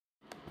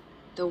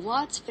The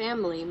Watts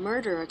family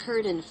murder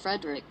occurred in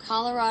Frederick,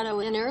 Colorado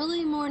in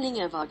early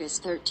morning of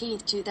August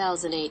 13,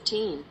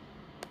 2018.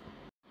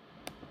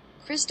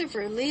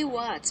 Christopher Lee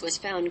Watts was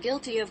found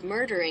guilty of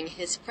murdering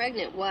his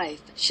pregnant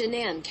wife,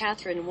 Shanann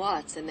Cathryn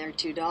Watts, and their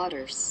 2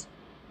 daughters.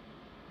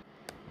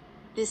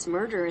 This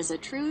murder is a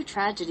true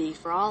tragedy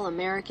for all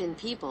American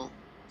people.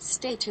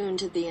 Stay tuned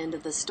to the end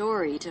of the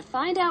story to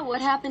find out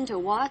what happened to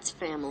Watts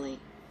family.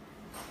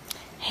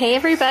 Hey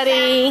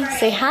everybody,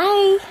 say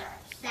hi.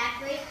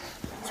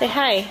 Say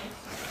hi.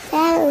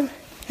 No.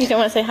 You don't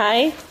want to say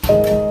hi?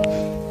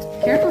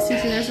 Careful,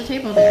 Cece, there's a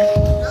table there.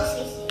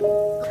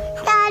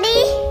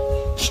 Daddy.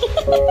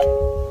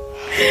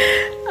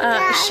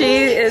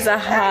 She is a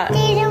hot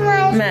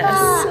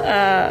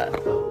mess.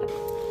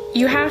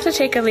 You have to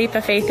take a leap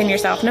of faith in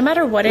yourself. No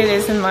matter what it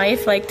is in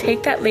life, like,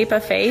 take that leap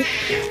of faith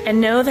and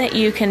know that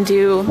you can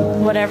do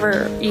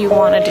whatever you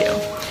want to do.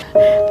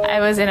 I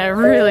was in a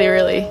really,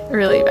 really,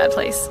 really bad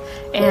place,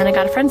 and I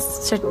got a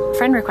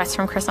friend request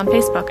from Chris on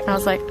Facebook, and I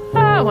was like,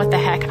 oh, what the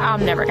heck,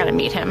 I'm never gonna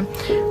meet him.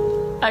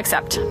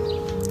 Except,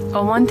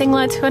 one thing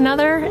led to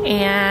another,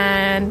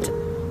 and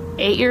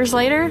 8 years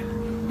later,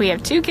 we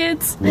have 2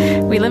 kids,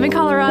 we live in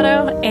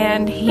Colorado,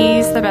 and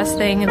he's the best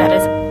thing that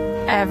has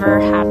ever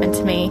happened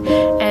to me.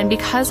 And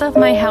because of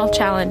my health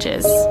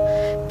challenges,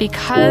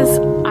 because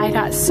I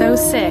got so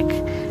sick,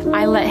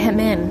 I let him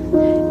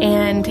in,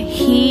 and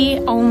he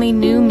only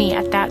knew me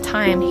at that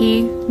time.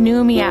 He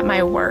knew me at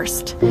my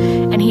worst,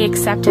 and he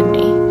accepted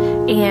me.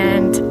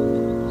 And,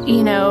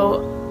 you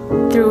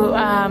know, through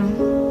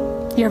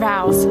your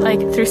vows, like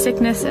through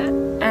sickness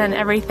and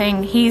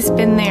everything, he's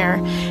been there.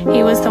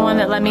 He was the one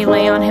that let me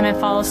lay on him and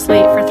fall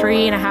asleep for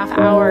 3.5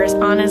 hours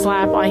on his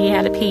lap while he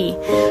had to pee.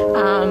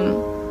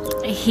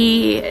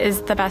 He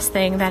is the best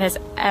thing that has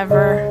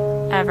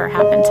ever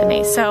happened to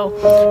me.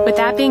 So with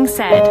that being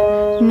said,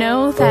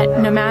 know that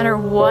no matter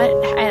what,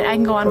 I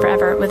can go on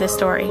forever with this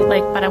story,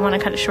 but I want to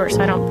cut it short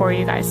so I don't bore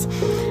you guys.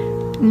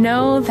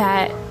 Know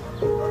that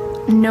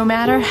no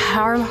matter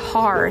how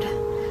hard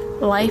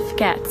life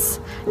gets,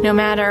 no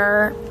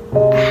matter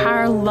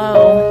how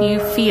low you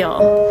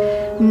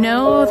feel,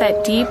 know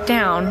that deep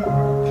down,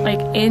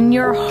 in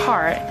your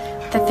heart,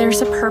 that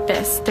there's a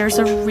purpose, there's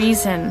a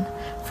reason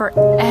for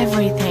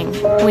everything.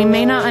 We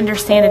may not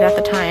understand it at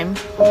the time.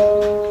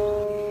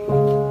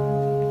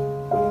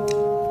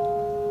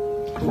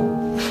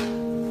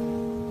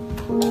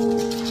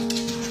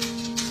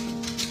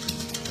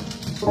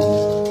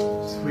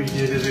 We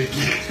did it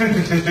again.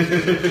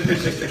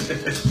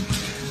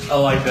 I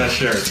like that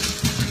shirt.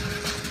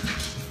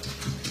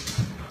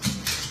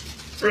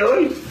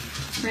 Really?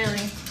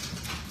 Really?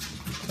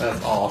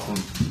 That's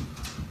awesome.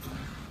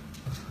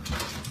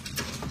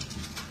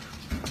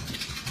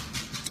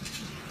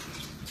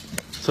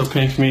 So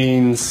pink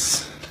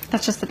means...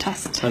 That's just the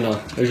test. I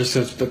know. It just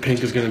says the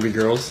pink is going to be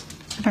girls.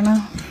 I don't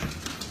know.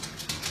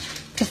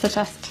 Just the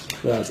test.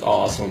 That's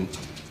awesome.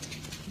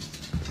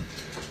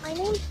 My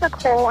name's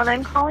Nicole, and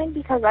I'm calling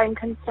because I'm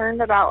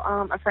concerned about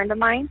a friend of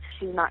mine.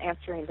 She's not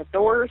answering the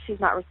door.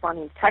 She's not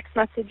responding to text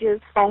messages,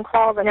 phone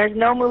calls, and there's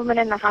no movement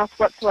in the house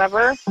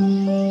whatsoever.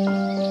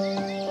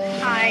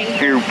 Hi.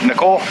 Here,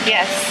 Nicole?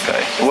 Yes.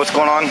 Okay. So what's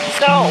going on?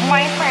 So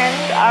my friend,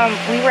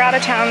 we were out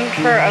of town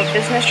for a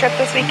business trip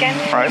this weekend.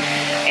 Right.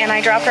 And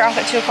I dropped her off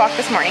at 2 o'clock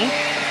this morning.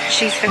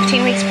 She's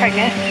 15 weeks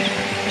pregnant.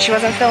 She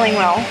wasn't feeling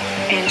well.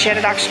 And she had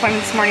a doctor's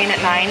appointment this morning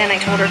at 9, and I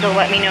told her to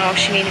let me know if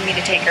she needed me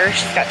to take her.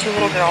 She's got 2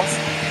 little girls.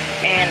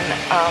 And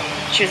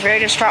she was very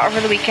distraught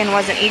over the weekend,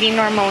 wasn't eating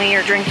normally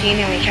or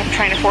drinking, and we kept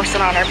trying to force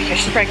it on her because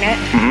she's pregnant.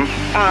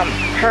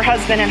 Her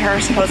husband and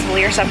her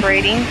supposedly are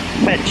separating,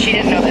 but she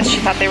didn't know this. She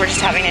thought they were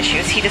just having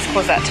issues. He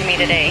disclosed that to me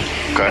today.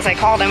 Because I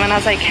called him and I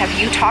was like, have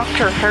you talked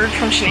or heard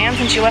from Shanann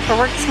since she left for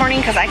work this morning?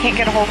 Because I can't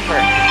get a hold of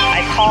her.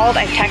 I've called,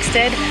 I've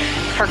texted.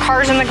 Her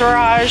car's in the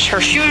garage.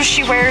 Her shoes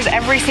she wears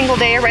every single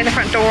day are right in the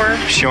front door.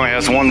 She only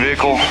has 1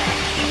 vehicle?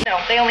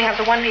 No, they only have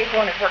the 1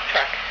 vehicle in his work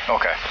truck.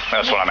 Okay,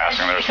 that's what I'm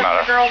asking. There's She took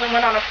not the girls and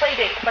went on a play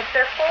date, but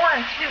they're 4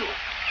 and 2.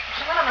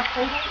 She went on a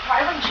play date.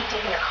 Why wouldn't she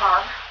take in her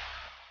car?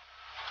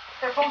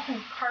 They're both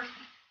in car seats.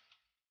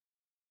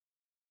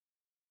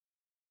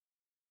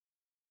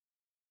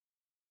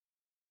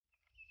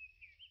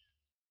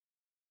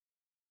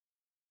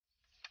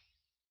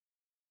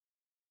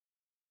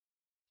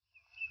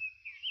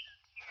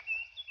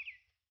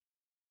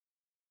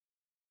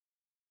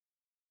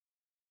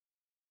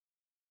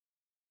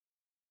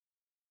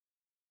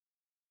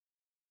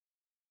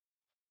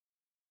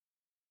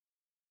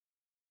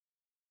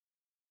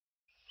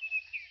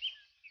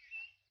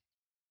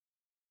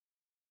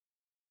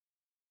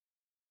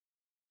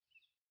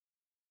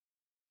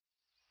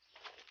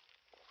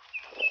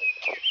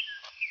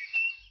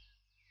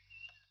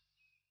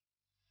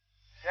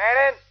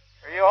 Shanann,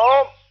 are you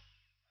home?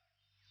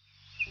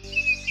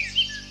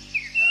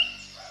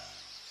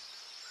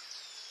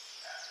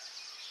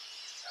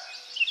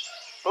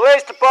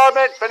 Police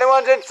department, if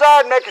anyone's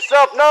inside, make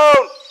yourself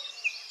known.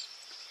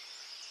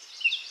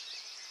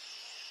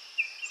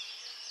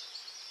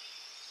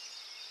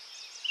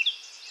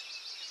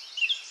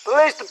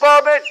 Police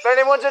department. If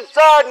anyone's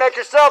inside, make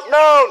yourself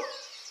known.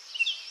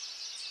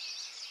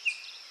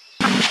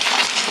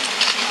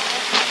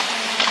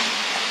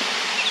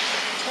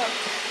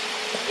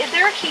 Is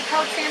there a key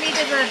code, Sandy,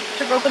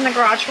 to open the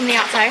garage from the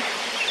outside?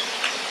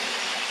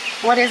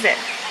 What is it?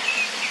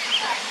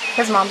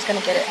 His mom's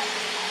gonna get it.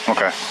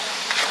 Okay.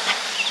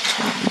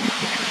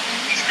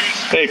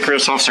 Hey,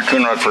 Chris, Officer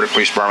Coonrod, Frederick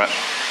Police Department.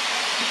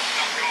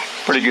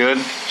 Pretty good.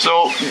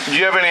 So, do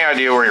you have any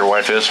idea where your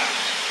wife is?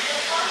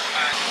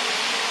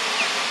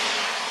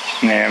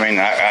 Yeah, I mean,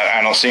 I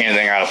don't see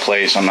anything out of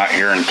place. I'm not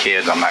hearing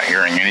kids. I'm not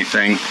hearing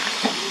anything.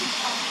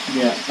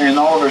 Yeah, and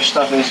all of her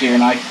stuff is here,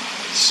 and I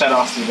set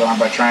off the alarm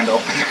by trying to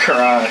open the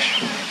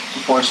garage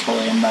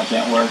forcefully, and that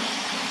didn't work.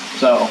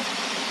 So,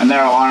 and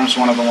their alarm's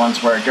one of the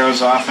ones where it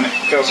goes off and it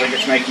feels like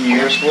it's making your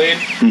ears bleed.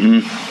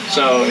 Mm-hmm.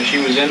 So if she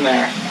was in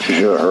there, She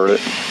should have heard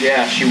it.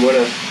 yeah, she would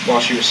have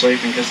while she was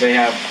sleeping, because they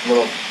have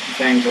little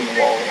things on the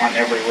wall on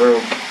every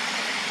room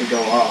to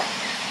go off.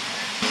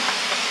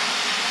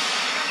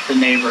 The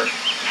neighbor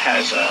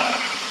has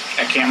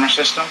a camera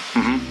system.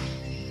 Mm-hmm.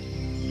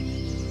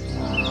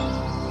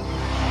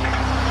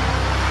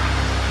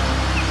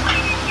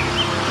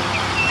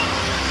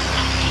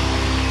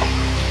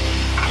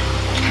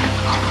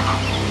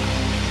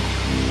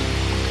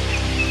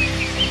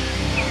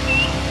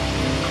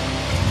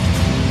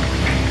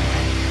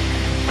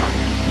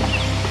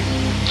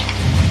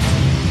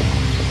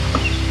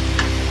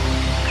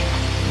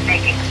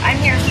 I'm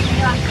here.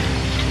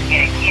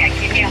 Yeah,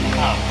 get me on the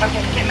phone.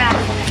 Okay, get Matt.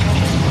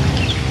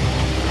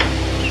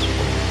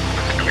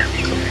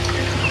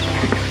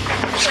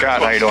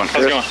 Scott, how you doing?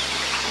 How's it going?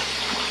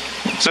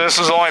 So this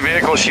is the only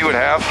vehicle she would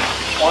have?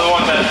 Only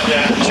one that,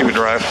 yeah. She would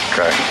drive?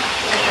 Okay.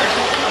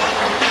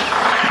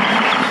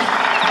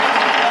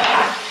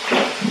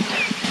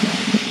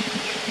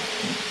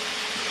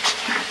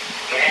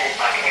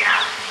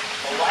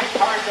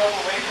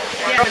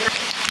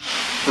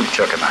 We're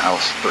checking the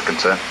house for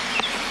consent.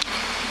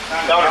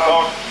 Down your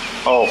phone.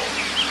 Oh.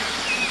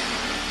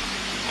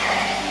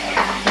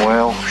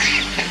 Well,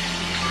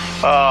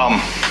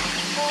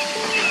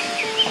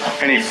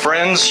 any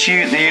friends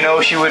that you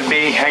know she would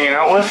be hanging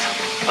out with?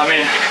 I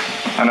mean,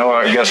 I know,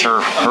 I guess her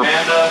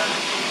Amanda.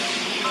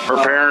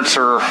 her parents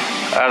are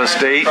out of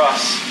state.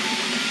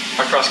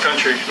 Across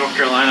country, North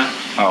Carolina.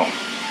 Oh.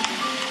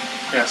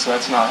 Yeah, so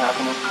that's not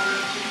happening.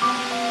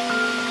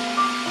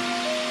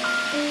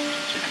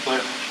 She can play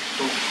it.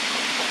 Cool.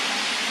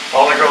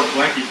 All the girls'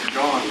 blankies are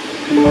gone.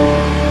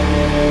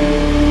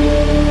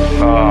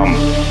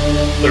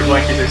 Their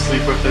blankies they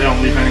sleep with, they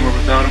don't leave anywhere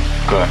without them.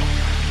 Okay.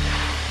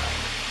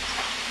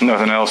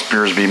 Nothing else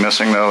appears to be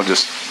missing though,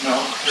 just No.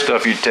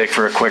 stuff you'd take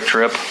for a quick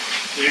trip.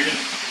 You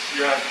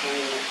have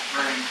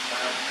full ring.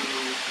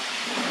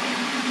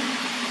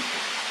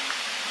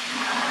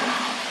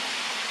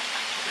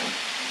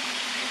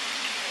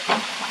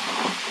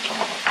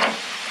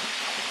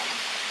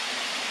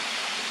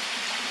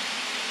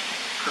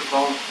 Her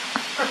phone.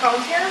 Her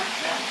phone's here?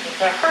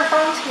 Yeah. Her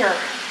phone's here.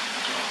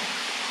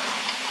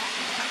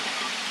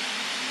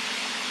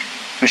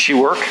 Does she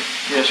work?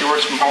 Yeah, she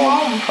works from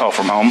home. Oh,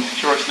 from home?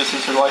 She works, this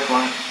is her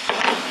lifeline.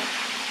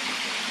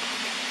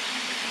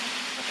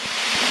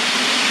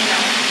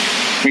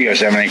 You guys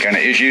having any kind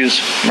of issues,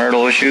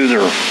 marital issues, or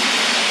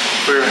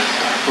We're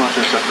going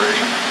through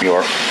separation. you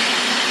are?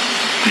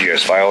 Did you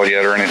guys file it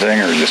yet or anything,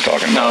 or just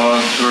talking about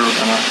No,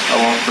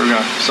 we're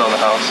gonna sell the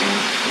house and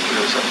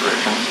do a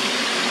separation. it?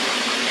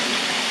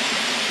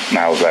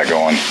 How's that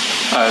going?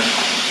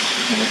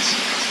 It's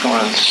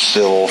going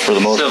Civil for the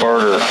most Civil.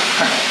 part, or?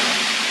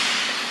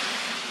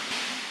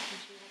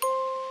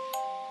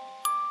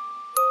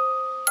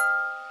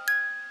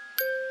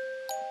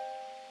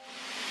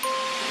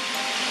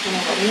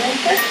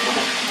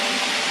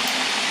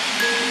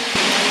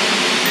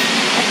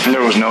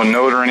 There was no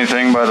note or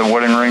anything by the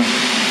wedding ring?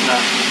 No.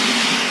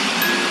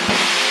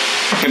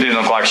 It didn't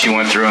look like she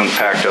went through and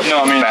packed up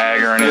No, I mean, a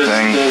bag or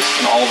anything. This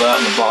and all that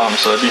in the bottom,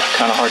 so it'd be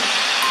kind of hard to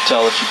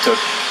tell if she took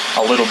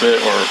a little bit,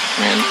 or I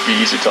mean, it'd be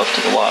easy to tell if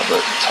she took a lot, but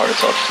it's hard to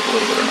tell if she took a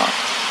little bit or not.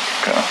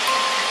 Okay.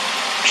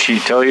 Did she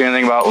tell you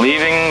anything about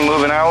leaving,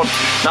 moving out?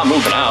 Not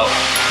moving out.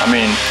 I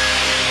mean,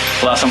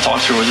 last time I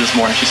talked to her was this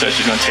morning. She said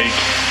she's gonna take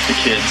the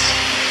kids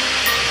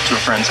to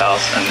a friend's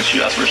house, and then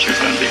she asked where she was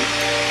gonna be.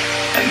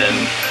 And then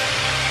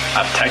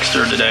I've texted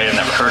her today and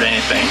never heard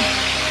anything.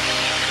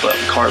 But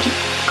cars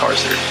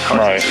here.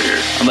 Right. Are here.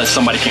 Unless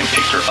somebody came and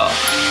picked her up.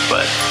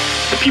 But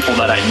the people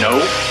that I know,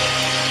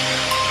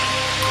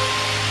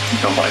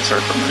 nobody's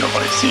heard from her,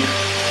 nobody's seen her.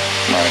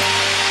 Right.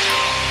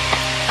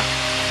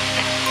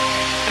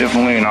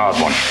 Definitely an odd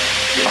one.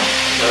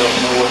 I don't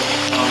know what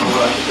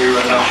I should do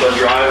right now. Should I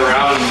drive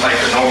around like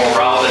the normal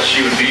route that she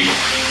would be?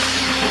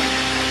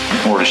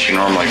 Where does she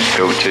normally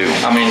go to?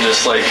 I mean,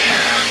 just like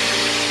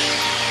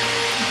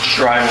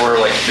drive where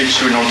like she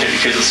would normally take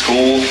the kids to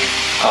school.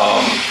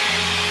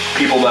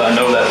 People that I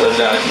know that live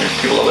down,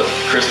 people that live,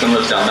 Kristen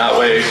lives down that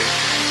way.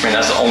 I mean,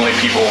 that's the only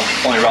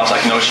routes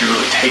I know she would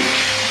really take.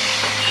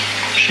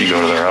 She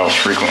go to their house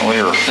frequently,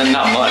 or? And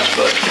not much,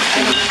 but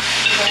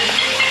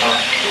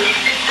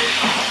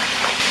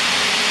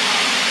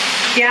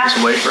Yeah.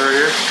 Just wait for her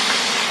here.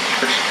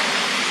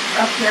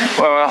 Up here.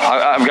 Well,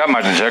 I've got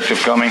my detective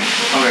coming,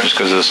 just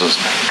because this is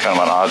kind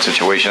of an odd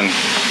situation.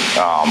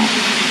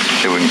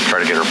 See if we can try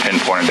to get her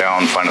pinpointed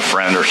down, find a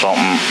friend or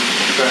something.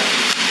 Okay.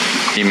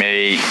 He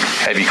may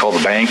have you call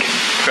the bank.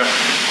 Okay.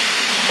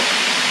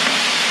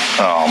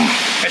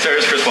 Hey, sir,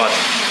 it's Chris Watts.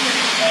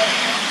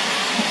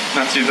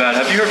 Not too bad.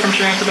 Have you heard from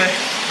Shanann today?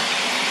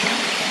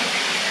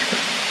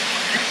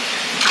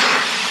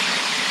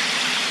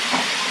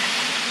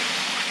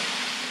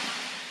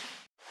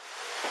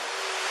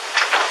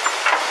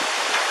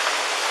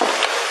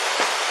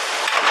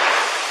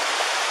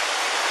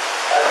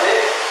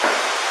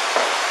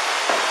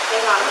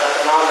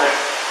 Nothing on there.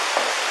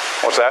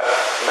 What's that?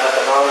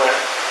 Nothing on there.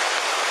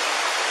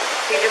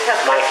 You just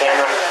have to My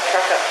camera. the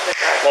truck up to the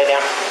drive. Lay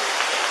down.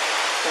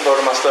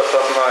 Loaded my stuff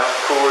up in my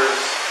coolers,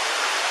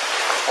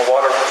 my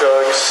water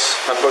jugs,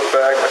 my book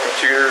bag, my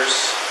computers,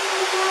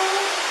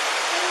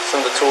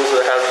 some of the tools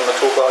that I had from the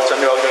toolbox. I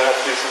knew I was going to have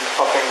to do some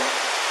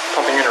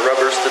pumping into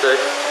rubbers today.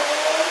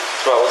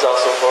 That's why I was out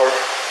so far.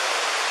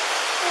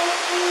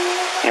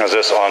 Is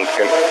this on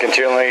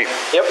continually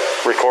Yep.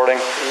 recording?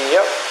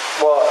 Yep.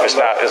 Well, It's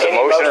not, is it any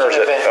motion or is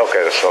it? event.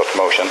 Okay, so it's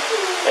motion.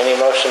 Any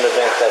motion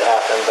event that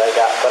happens,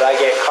 I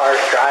get cars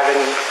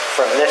driving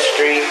from this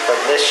street,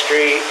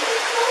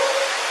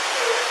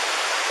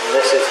 and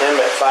this is him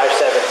at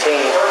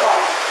 517.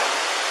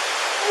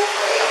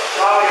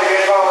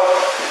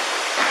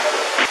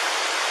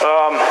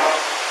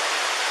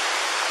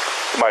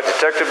 My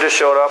detective just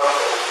showed up,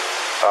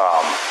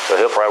 so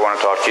he'll probably want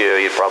to talk to you.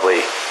 He'd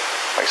probably,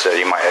 like I said,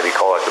 he might have you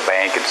call at the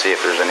bank and see if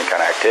there's any kind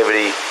of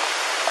activity.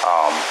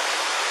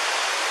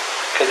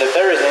 Because if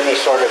there was any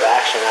sort of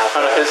action out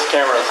I know there, his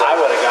camera's I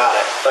would have got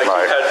it. Like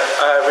Right.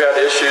 we had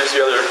issues the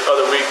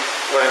other week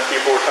when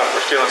people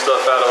were stealing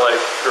stuff out of like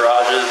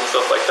garages and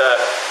stuff like that,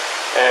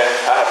 and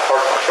I had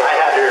parked my truck I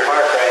had here. to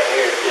park right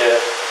here. Yeah.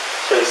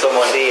 So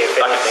someone, See if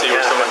I could anything see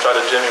where someone tried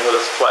to jimmy with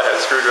a flathead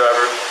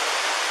screwdriver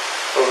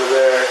over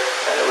there,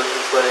 and it was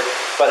just like.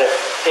 But if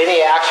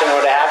any action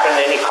would have happened,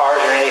 any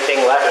cars or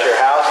anything left your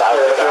house, I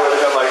would If it would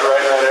have have been like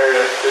right in that area,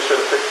 it should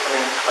have picked. I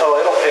mean, Oh,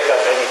 it'll pick up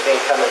anything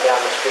coming down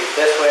the street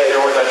this way. you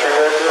know where that tree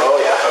there too? Oh,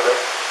 yeah. Okay.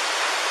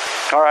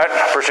 All right,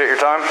 I appreciate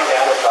your time.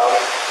 Yeah, no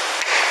problem.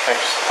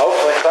 Thanks.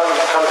 Hopefully something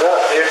comes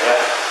up here.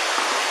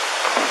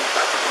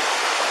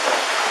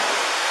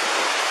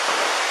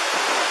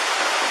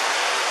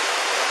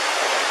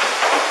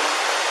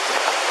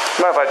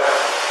 Mind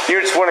if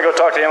you just want to go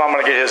talk to him? I'm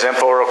going to get his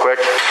info real quick.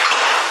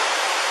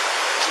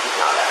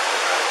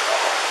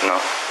 No.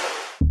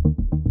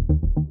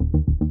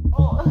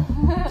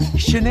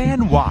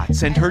 Shanann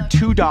Watts and her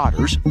two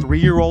daughters,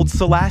 3-year-old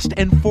Celeste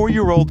and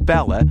 4-year-old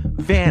Bella,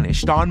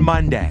 vanished on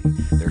Monday.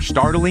 Their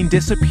startling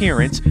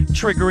disappearance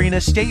triggering a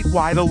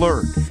statewide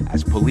alert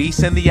as police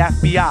and the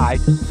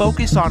FBI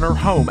focus on her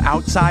home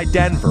outside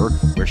Denver,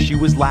 where she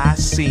was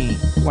last seen.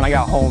 When I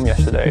got home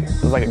yesterday,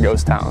 it was like a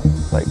ghost town.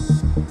 Like,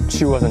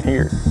 she wasn't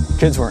here.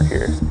 Kids weren't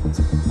here.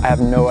 I have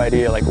no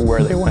idea like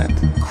where they went.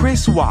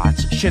 Chris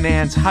Watts,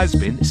 Shanann's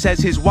husband, says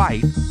his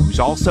wife, who's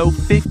also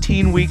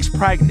 15 weeks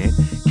pregnant,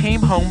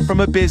 came home from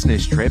a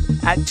business trip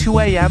at 2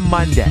 a.m.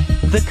 Monday.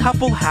 The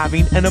couple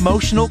having an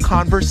emotional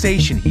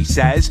conversation, he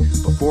says,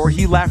 before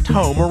he left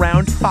home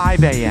around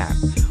 5 a.m.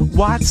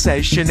 Watts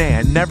says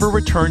Shanann never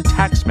returned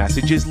text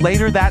messages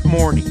later that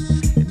morning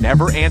and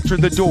never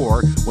answered the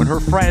door when her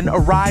friend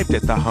arrived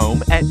at the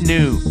home at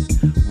noon.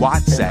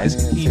 Watts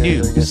says he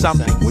knew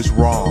something was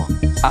wrong.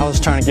 I was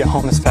trying to get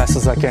home as fast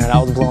as I can. I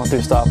was blowing through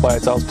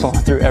stoplights. I was blowing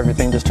through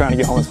everything, just trying to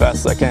get home as fast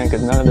as I can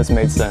because none of this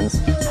made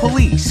sense.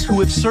 Police who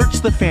have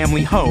searched the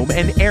family home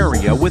and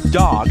area with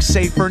dogs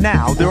say for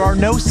now there are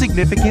no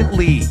significant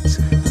leads.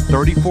 The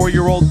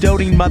 34-year-old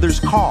doting mother's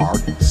car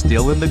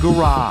still in the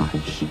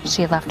garage.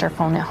 She left her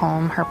phone at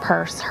home, her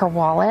purse, her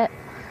wallet,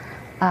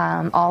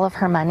 all of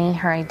her money,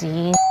 her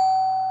ID.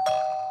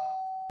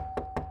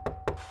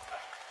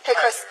 Hey,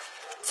 Chris.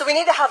 So we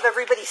need to have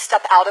everybody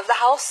step out of the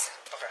house.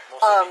 Okay.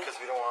 Mostly because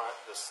we don't want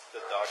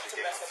the dog to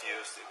get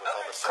confused with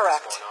all the stuff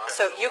Correct. that's going on.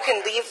 So you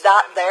can leave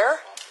that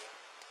there.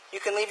 You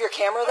can leave your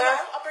camera there.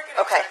 I'll bring it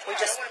Okay. outside. We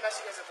just. I don't want to mess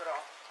you guys up at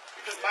all.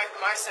 Because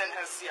my son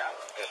has,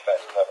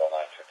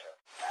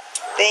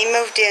 They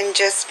moved in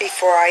just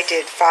before I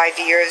did 5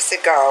 years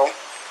ago.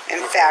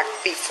 In fact,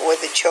 before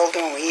the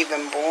children were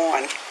even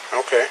born.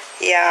 Okay.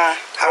 Yeah.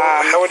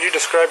 How would you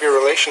describe your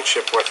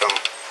relationship with them?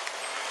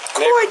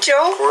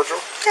 Cordial.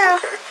 Cordial? Yeah.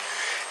 Okay.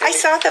 I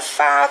saw the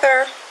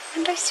father.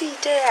 When did I see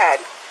Dad?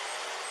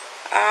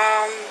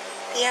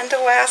 The end of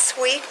last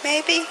week,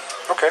 maybe?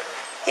 Okay.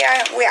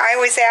 Yeah, I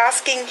was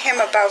asking him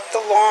about the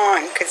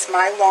lawn, because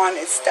my lawn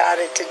has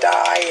started to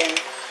die, and,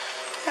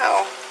 you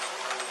know,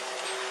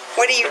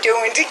 what are you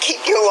doing to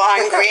keep your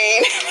lawn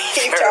green?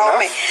 He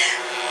told me.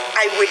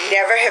 I would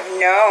never have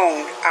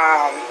known.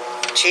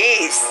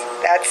 Geez,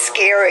 that's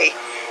scary.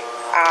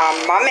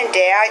 Mom and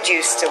Dad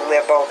used to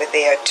live over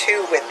there,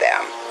 too, with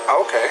them.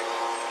 Okay.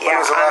 When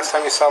was the last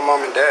time you saw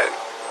Mom and Dad?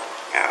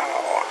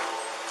 Oh,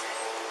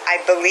 I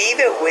believe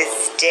it was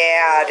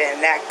Dad, and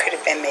that could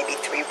have been maybe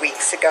 3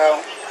 weeks ago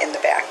in the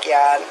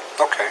backyard.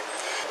 Okay.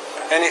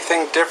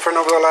 Anything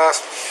different over the last,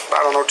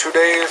 I don't know, 2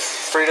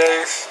 days, 3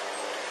 days?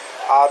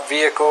 Odd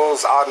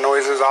vehicles, odd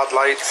noises, odd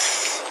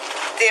lights?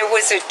 There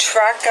was a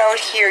truck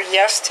out here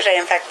yesterday.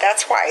 In fact,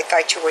 that's why I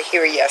thought you were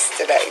here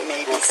yesterday.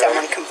 Maybe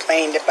someone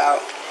complained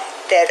about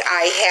that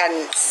I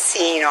hadn't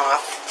seen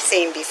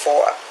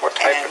before. What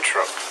type of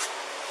truck?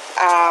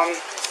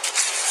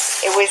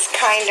 It was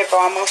kind of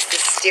almost a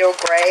steel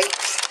gray.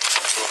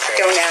 Okay.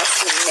 Don't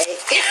ask me to make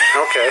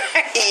Okay.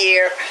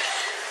 year.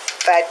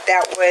 But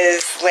that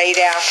was late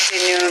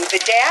afternoon.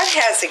 The Dad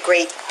has a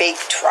great big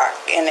truck,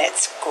 and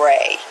it's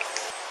gray.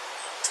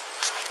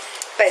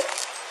 But,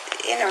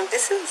 you know,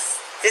 this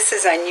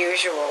is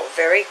unusual.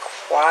 Very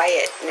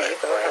quiet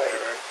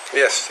neighborhood. Right.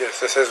 Yes,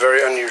 this is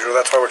very unusual.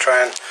 That's why we're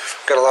trying,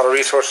 got a lot of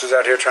resources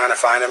out here trying to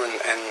find them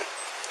and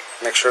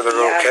make sure they're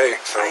okay.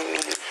 So, I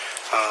mean,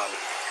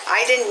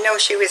 I didn't know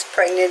she was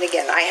pregnant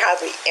again. I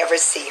hardly ever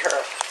see her.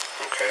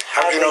 Okay.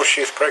 How do you know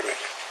she's pregnant?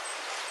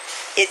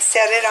 It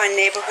said it on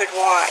Neighborhood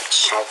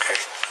Watch. Okay.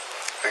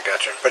 I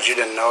got you. But you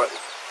didn't know it?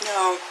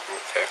 No.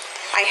 Okay.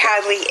 I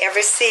hardly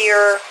ever see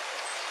her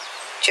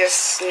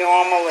just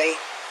normally.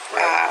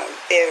 Right.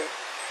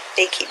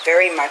 They keep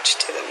very much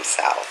to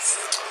themselves.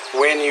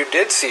 When you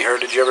did see her,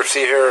 did you ever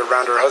see her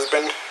around her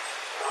husband?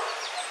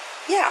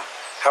 Yeah.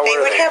 How they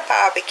were would they? have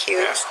barbecues.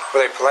 Yeah.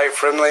 Were they polite,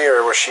 friendly,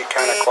 or was she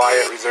kind of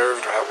quiet,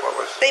 reserved? Or what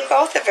was? They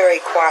both are very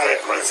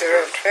quiet, Very quiet,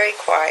 reserved, very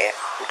quiet.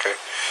 Okay.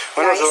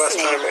 When was the last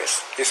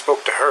neighbors. time you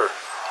spoke to her?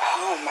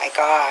 Oh my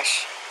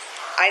gosh.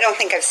 I don't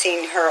think I've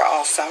seen her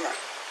all summer.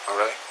 Oh,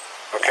 really?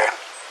 Okay. Yeah.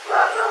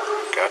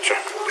 Gotcha.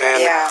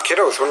 And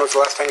kiddos, when was the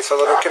last time you saw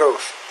little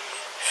kiddos?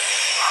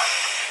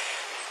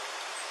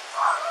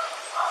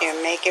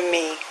 You're making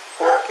me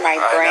work my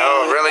brain. I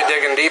know, really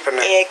digging deep in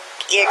it.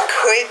 It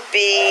could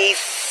be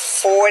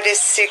 4 to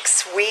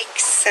 6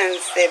 weeks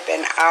since they've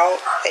been out.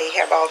 They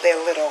have all their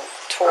little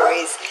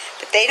toys,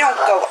 but they don't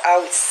go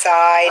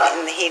outside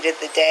in the heat of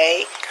the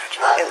day.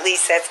 Gotcha. At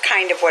least that's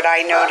kind of what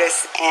I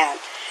notice, and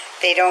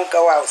they don't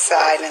go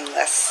outside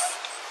unless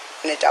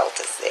an adult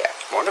is there.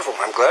 Wonderful.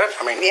 I'm glad.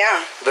 I mean,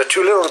 yeah. They're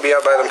too little to be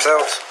out by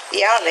themselves.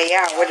 Yeah, they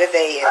are. What are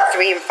they?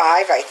 3 and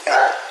 5, I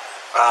think.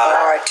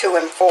 Or 2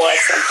 and 4,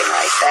 something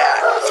like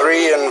that.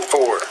 3 and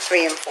 4.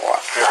 3 and 4.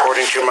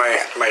 According to my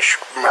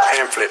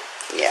pamphlet.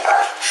 Yeah.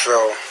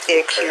 So.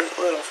 They're cute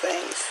little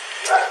things.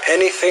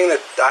 Anything that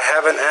I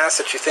haven't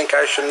asked that you think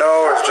I should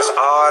know, or is just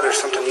odd, or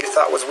something you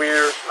thought was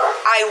weird?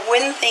 I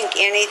wouldn't think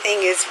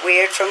anything is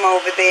weird from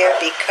over there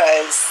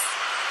because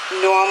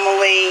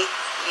normally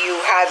you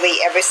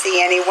hardly ever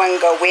see anyone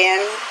go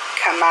in,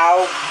 come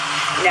out.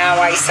 Now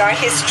I saw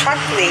his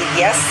truck leave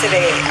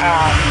yesterday.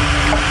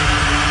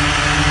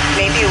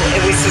 Maybe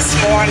it was this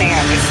morning.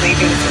 I was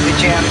leaving for the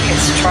gym.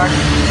 His truck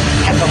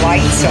had the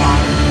lights on,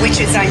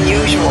 which is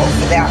unusual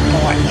for that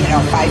morning.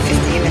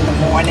 5:15 in the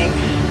morning.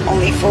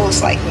 Only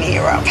fools like me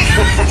are up.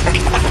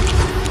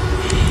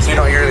 So you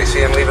don't usually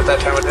see him leave at that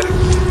time of day?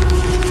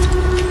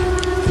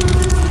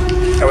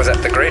 That was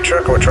that the gray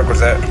truck, or what truck was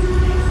that?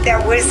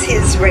 That was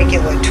his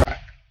regular truck.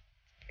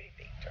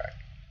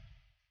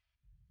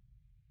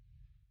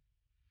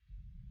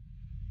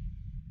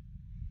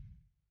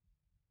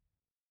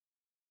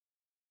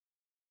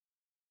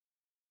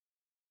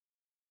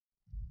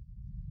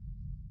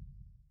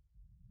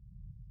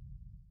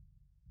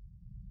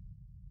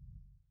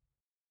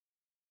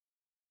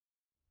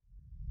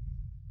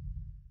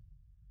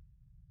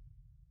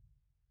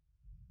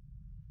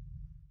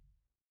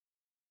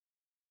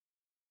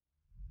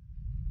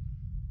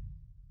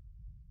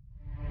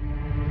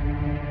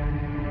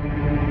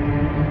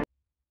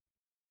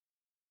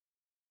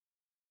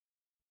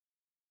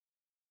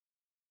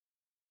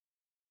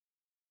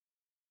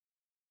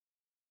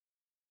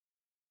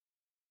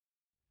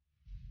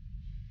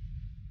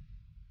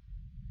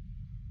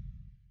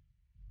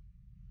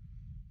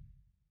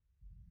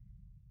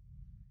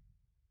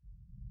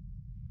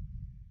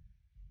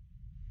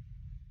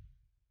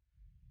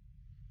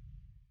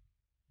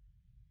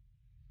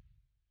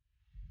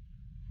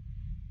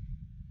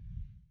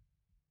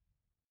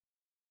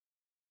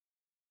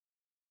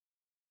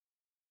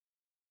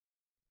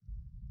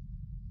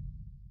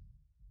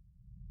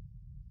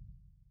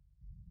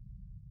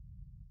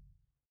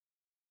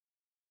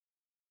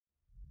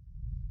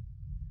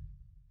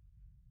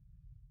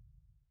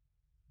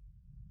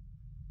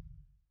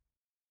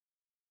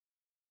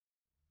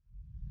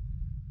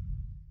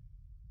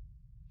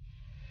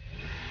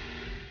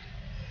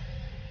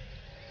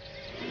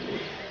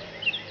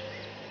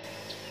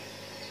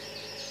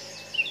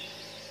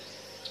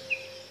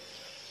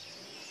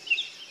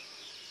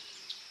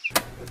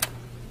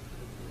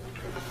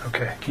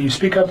 Okay, can you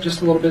speak up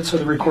just a little bit so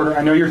the recorder,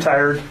 I know you're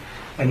tired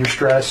and you're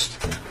stressed,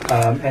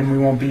 and we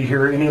won't be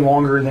here any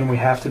longer than we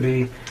have to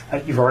be.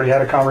 You've already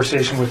had a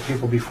conversation with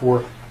people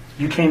before.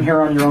 You came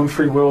here on your own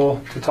free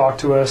will to talk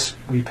to us.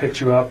 We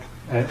picked you up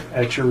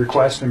at your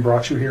request and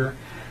brought you here.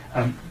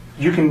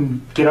 You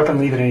can get up and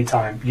leave at any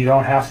time. You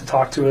don't have to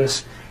talk to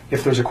us.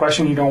 If there's a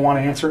question you don't want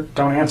to answer,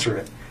 don't answer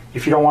it.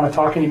 if you don't want to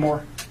talk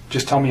anymore,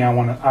 just tell me I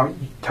want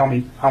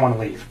to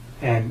leave,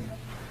 and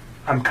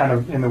I'm kind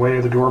of in the way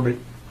of the door. But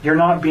you're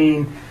not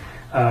being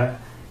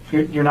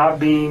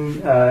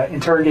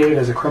interrogated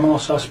as a criminal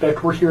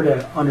suspect. We're here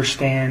to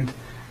understand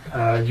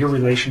your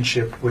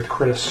relationship with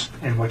Chris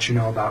and what you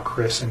know about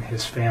Chris and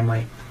his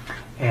family,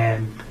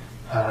 and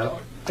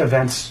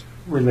events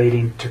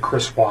relating to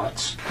Chris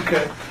Watts.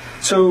 Okay,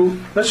 so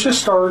let's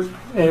just start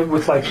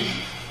with like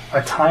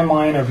a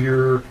timeline of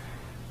your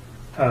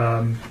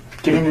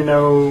getting to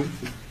know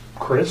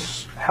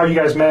Chris, how you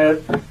guys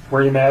met,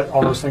 where you met,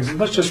 all those things. And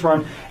let's just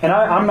run. And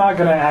I'm not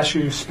going to ask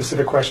you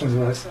specific questions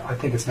unless I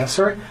think it's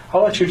necessary.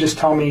 I'll let you just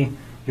tell me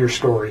your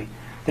story.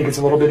 I think it's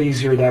a little bit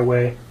easier that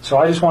way. So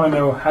I just want to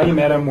know how you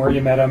met him, where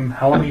you met him,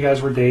 how long you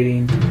guys were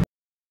dating.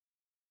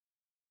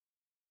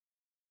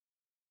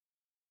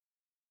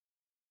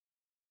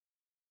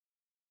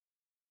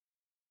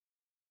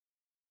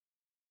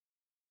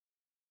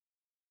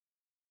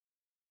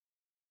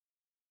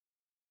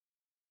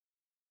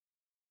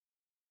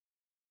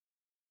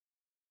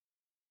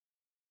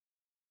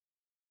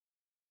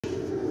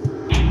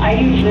 I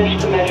use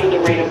this to measure the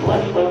rate of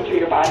blood flow through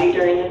your body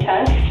during the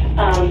test.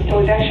 It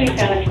was actually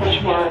found it's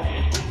much more,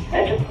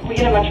 we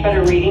get a much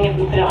better reading if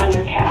we put it on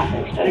your calf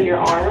instead of your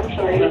arm,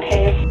 so are you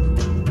okay?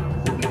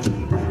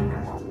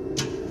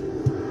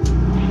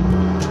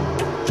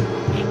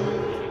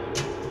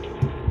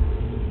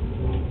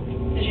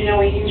 Did you know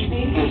we use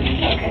these?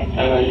 Okay. And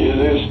I use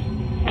these.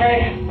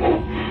 Right.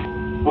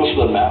 What's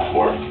the map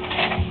for?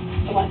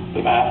 The what?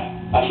 The map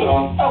I sit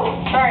on?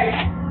 Oh, sorry.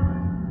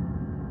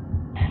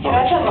 So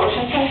that's a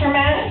motion sensor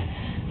mat.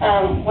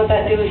 What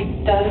that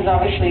does is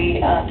obviously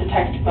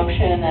detect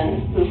motion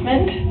and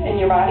movement in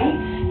your body.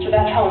 So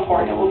that's how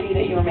important it will be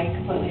that you remain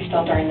completely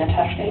still during the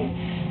testing.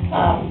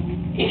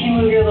 If you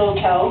move your little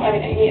toe, I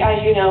mean,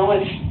 as you know,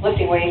 with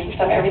lifting weights and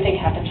stuff, everything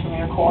happens from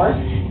your core.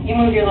 You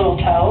move your little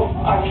toe,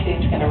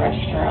 obviously it's going to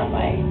register on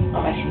my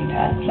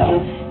CPAD.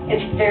 So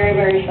it's very,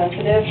 very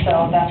sensitive.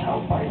 So that's how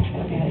important it's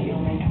going to be that you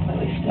remain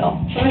completely still.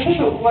 So this is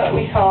what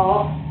we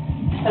call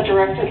a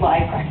directed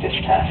lie practice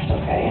test,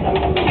 okay? And I'm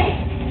going to move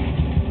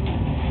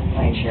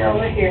my chair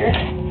over here.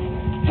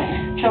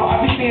 So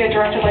obviously a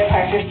directed lie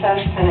practice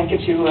test kind of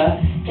gives you an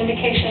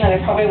indication that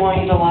I probably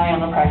want you to lie on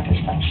the practice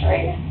test,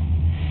 right?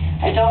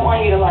 I don't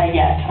want you to lie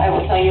yet. I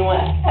will tell you when,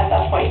 at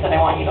that point that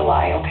I want you to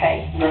lie,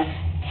 okay?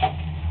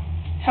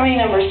 How many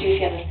numbers do you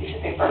see on this piece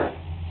of paper?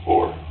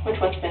 4. Which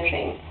one's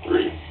missing?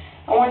 3.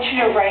 I want you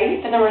to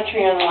write the number 3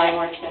 on the line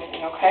where it's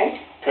missing, okay?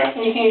 Okay.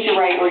 And you can use your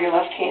right or your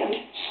left hand.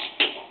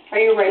 Are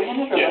you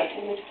right-handed or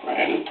left-handed?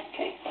 Right-handed.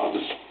 Okay. I'll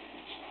just...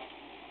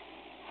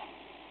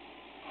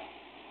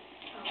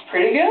 That's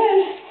pretty good.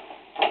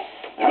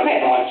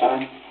 Okay.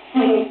 Lifetime.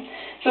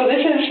 So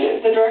this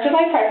is the directed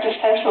lie practice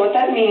test. So what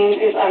that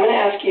means is I'm going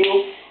to ask you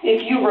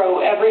if you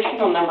wrote every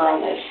single number on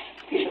this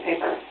piece of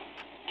paper.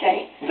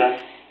 Okay? Okay.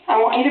 I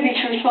want you to be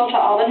truthful to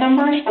all the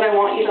numbers, but I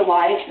want you to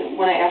lie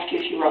when I ask you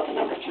if you wrote the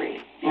number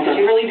 3. Because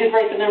you really did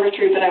write the number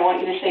 3, but I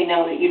want you to say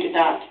no, that you did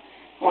not.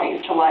 I want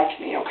you to lie to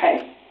me,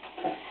 okay?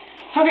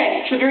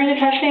 Okay, so during the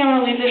testing, I'm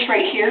going to leave this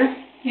right here.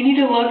 You need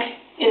to look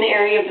in the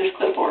area of this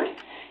clipboard.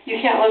 You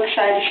can't look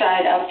side to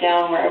side, up,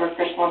 down, wherever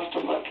Chris wants to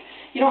look.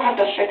 You don't have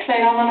to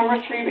fixate on the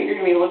number 3, but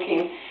you're going to be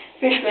looking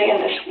basically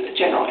in this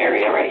general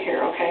area right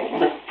here, okay?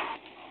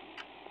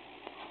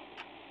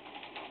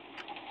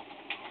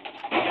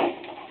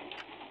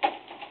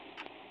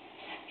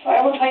 So I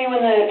will tell you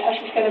when the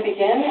test is going to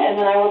begin, and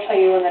then I will tell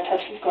you when the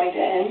test is going to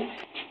end.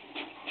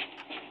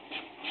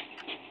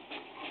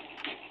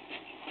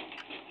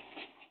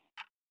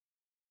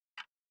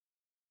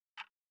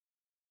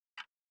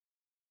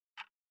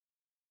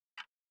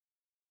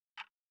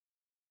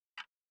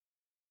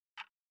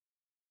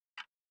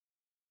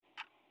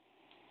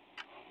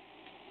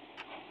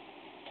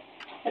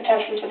 The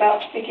test is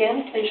about to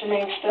begin. Please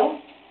remain still.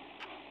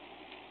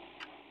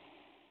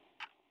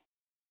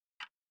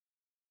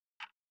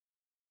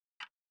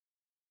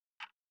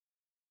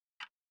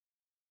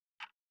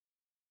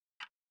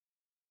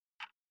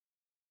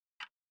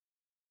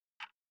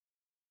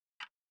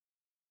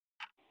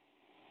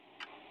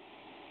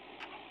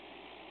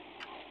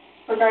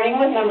 Regarding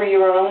what number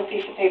you wrote on the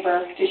piece of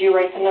paper, did you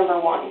write the number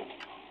 1?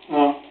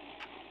 No.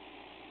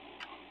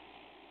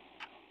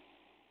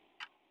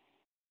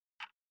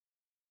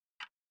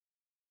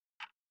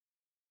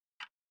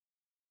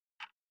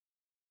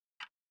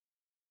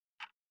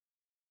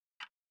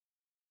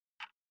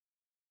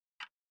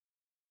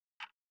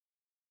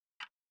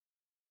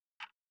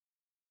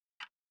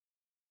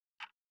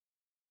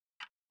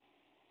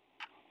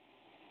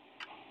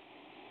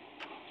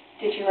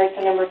 Did you write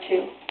the number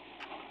 2?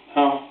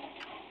 No.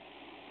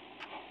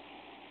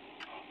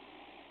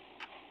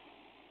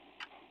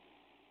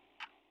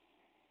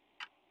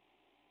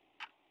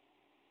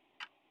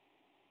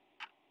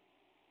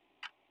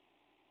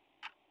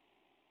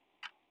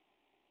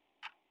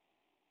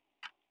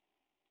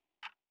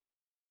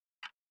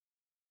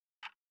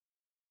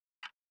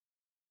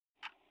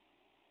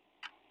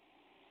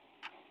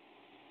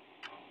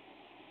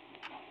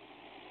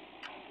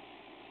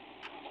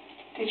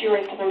 Did you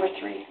write the number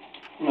 3?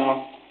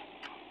 No.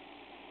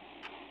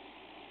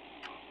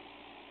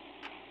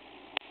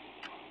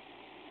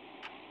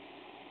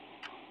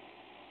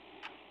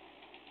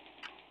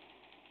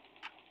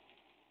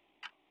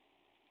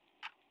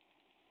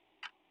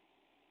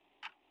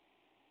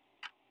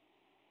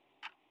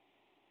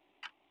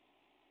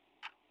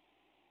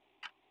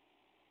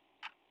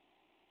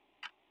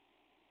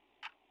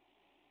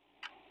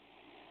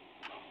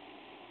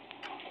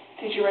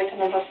 Did you write the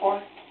number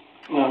 4?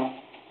 No.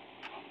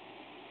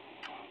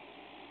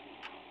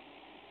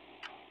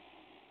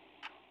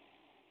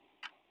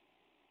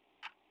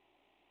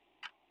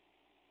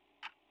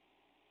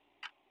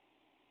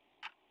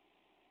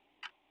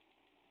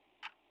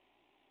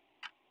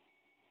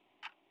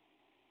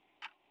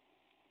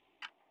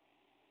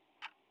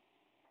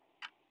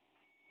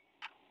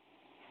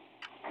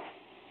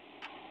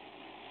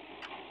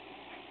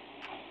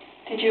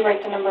 Did you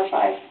write the number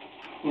 5?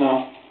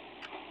 No.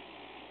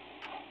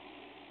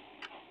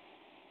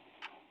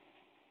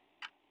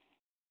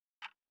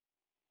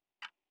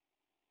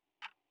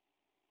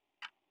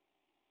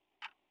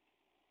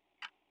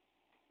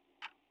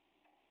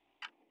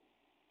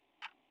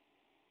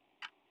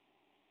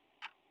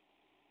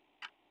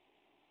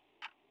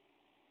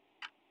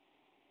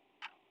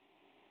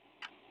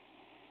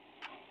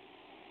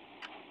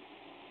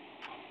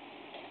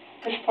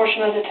 This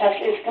portion of the test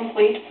is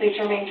complete. Please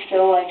remain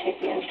still while I take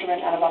the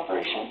instrument out of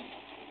operation.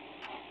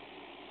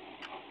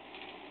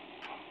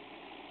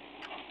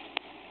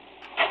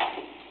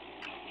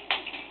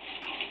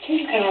 Okay,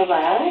 you can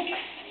relax.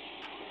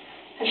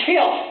 How'd you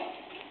feel?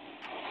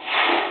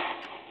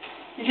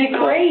 You did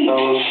great.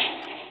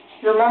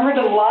 You remembered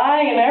to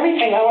lie and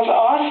everything. That was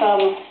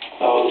awesome.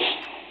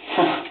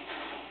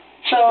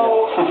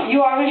 So, you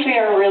obviously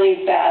are a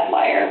really bad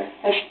liar.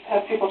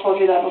 Have people told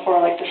you that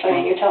before? Like, the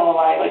second you tell a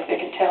lie, like, they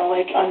can tell,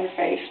 like, on your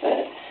face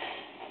that,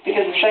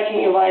 because the second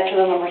you lied to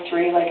the number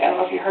 3, like, I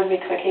don't know if you heard me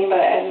clicking, but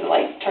I had to,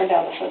 like, turn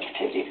down the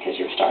sensitivity because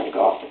you were starting to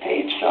go off the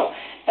page. So,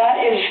 that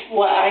is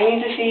what I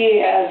need to see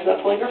as a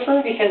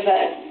polygrapher, because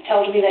that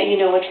tells me that you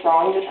know it's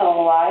wrong to tell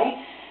a lie,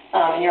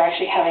 and you're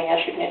actually having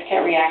a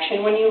significant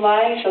reaction when you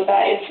lie. So,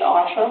 that is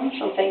awesome.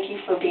 So, thank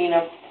you for being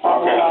a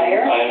horrible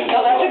liar.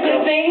 So that's a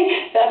good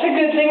thing. That's a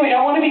good thing. We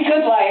don't want to be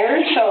good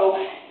liars.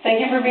 So thank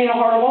you for being a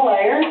horrible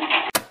liar.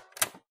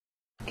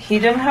 He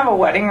didn't have a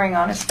wedding ring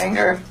on his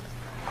finger.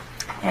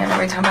 And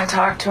every time I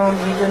talked to him,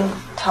 he didn't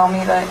tell me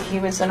that he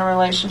was in a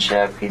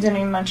relationship. He didn't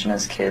even mention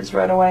his kids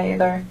right away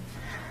either.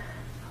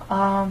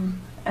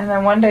 And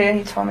then one day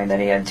he told me that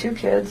he had 2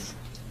 kids.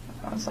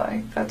 I was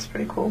like, that's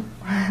pretty cool.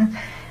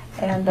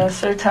 And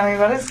started telling me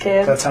about his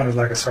kids. That sounded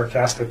like a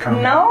sarcastic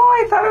comment. No,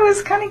 I thought it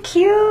was kind of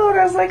cute.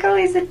 I was like, oh,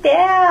 he's a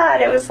dad.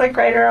 It was like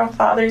right around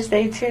Father's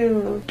Day,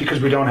 too.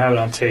 Because we don't have it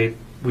on tape,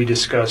 we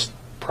discussed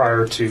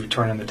prior to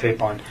turning the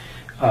tape on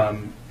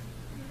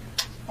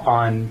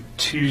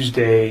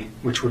Tuesday,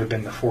 which would have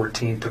been the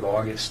 14th of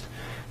August,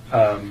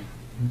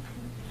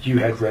 you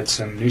had read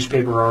some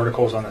newspaper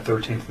articles on the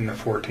 13th and the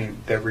 14th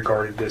that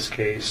regarded this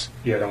case.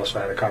 You had also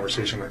had a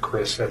conversation with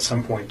Chris at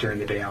some point during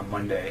the day on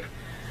Monday.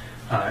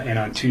 And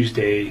on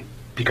Tuesday,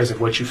 because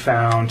of what you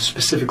found,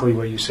 specifically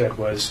what you said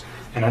was,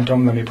 and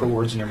don't let me put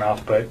words in your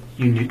mouth, but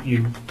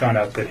you found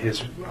out that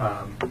his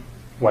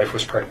wife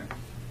was pregnant.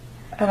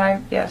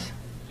 And yes.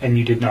 And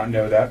you did not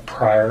know that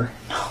prior.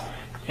 No.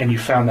 And you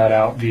found that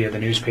out via the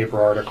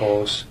newspaper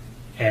articles,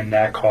 and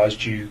that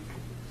caused you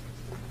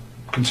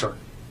concern.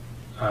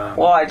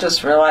 Well, I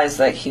just realized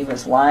that he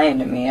was lying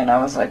to me, and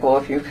I was like, well,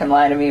 if you can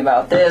lie to me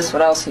about this,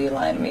 what else are you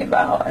lying to me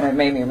about? And it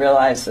made me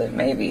realize that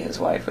maybe his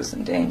wife was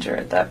in danger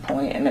at that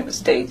point, and it was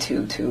day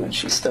 2, too, and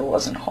she still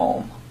wasn't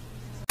home.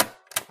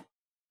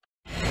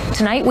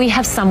 Tonight we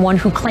have someone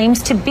who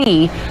claims to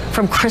be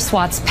from Chris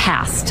Watts'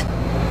 past.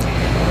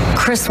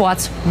 Chris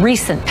Watts'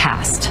 recent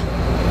past.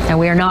 Now,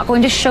 we are not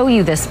going to show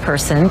you this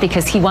person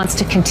because he wants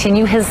to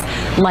continue his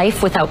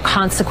life without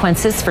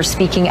consequences for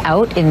speaking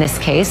out in this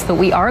case, but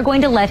we are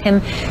going to let him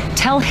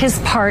tell his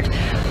part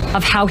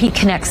of how he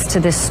connects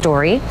to this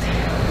story.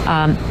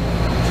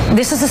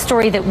 This is a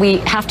story that we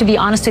have to be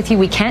honest with you,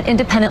 we can't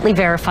independently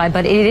verify,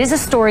 but it is a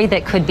story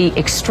that could be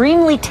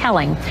extremely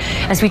telling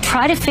as we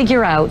try to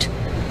figure out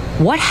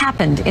what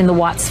happened in the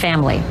Watts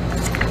family.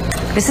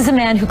 This is a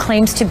man who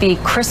claims to be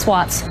Chris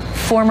Watts'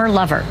 former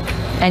lover,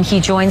 and he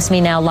joins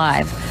me now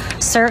live.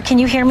 Sir, can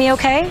you hear me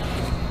okay?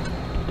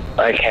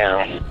 I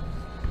can.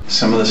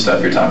 Some of the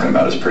stuff you're talking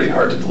about is pretty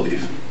hard to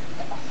believe.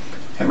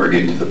 And we're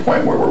getting to the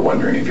point where we're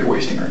wondering if you're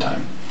wasting our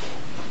time.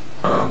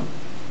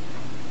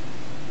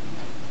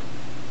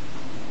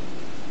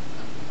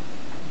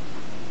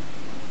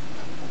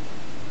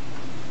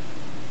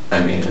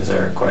 I mean, is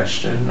there a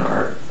question?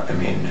 Or, I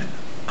mean,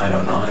 I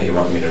don't know how you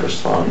want me to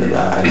respond to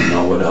that. I don't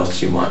know what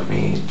else you want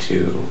me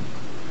to...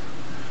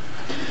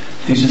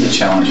 These are the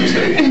challenges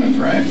that we have,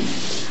 right?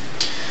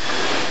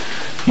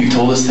 You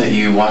told us that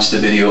you watched the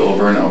video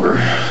over and over,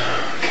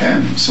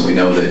 okay? So we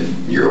know that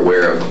you're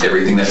aware of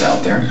everything that's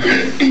out there,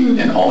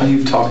 and all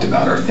you've talked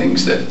about are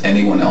things that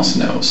anyone else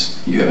knows.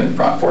 You haven't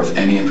brought forth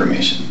any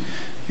information.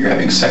 You're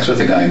having sex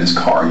with a guy in his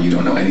car and you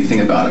don't know anything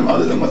about him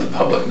other than what the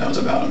public knows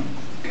about him,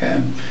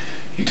 okay?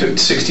 You took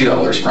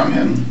 $60 from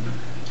him.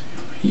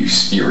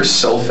 You're a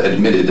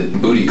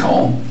self-admitted booty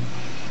call.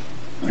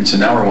 And so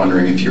now we're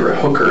wondering if you're a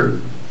hooker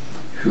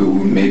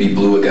who maybe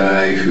blew a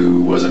guy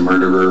who was a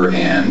murderer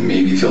and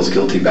maybe feels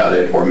guilty about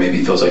it, or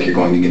maybe feels like you're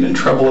going to get in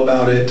trouble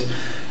about it.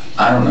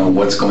 I don't know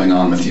what's going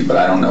on with you, but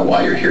I don't know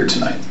why you're here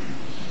tonight.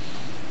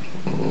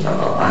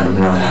 No, I'm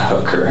not a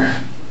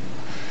hooker.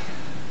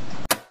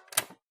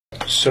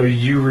 So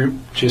you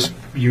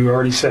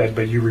already said,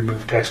 but you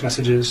removed text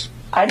messages?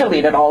 I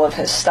deleted all of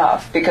his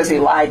stuff because he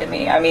lied to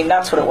me. I mean,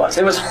 that's what it was.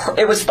 It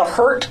was the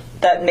hurt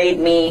that made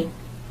me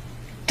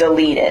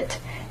delete it.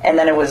 And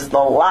then it was the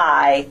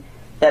lie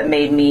that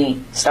made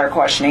me start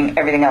questioning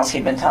everything else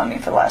he'd been telling me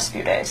for the last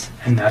few days.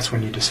 And that's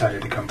when you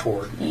decided to come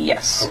forward?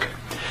 Yes. Okay.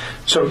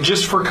 So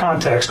just for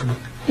context,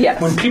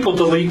 yes. When people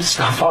delete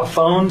stuff off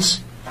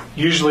phones,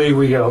 usually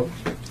we go,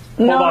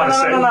 hold on a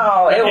second.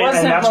 No. It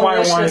wasn't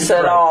malicious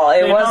at all.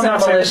 It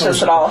wasn't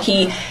malicious at all.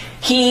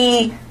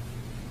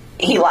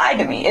 He lied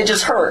to me. It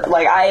just hurt.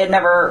 Like, I had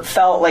never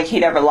felt like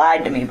he'd ever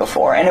lied to me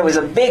before. And it was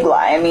a big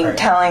lie. I mean,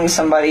 telling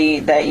somebody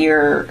that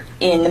you're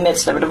in the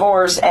midst of a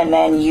divorce and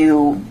then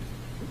you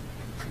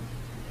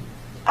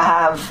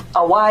have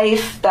a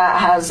wife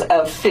that has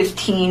a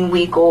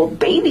 15-week-old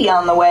baby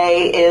on the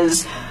way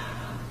is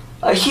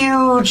a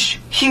huge,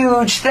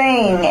 huge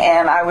thing.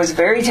 And I was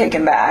very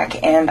taken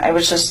back. And it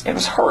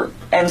was hurt.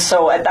 And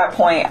so at that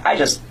point, I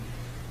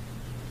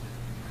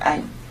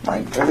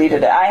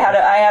deleted it. I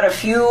had a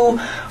few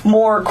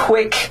more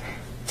quick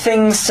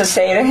things to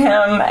say to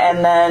him,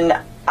 and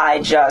then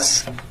I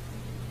just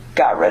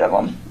got rid of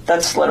him.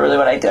 That's literally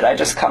what I did. I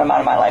just cut him out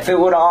of my life. It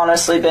would have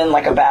honestly been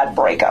like a bad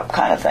breakup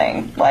kind of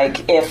thing.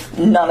 Like, if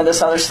none of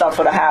this other stuff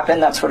would have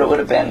happened, that's what it would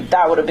have been.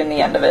 That would have been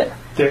the end of it.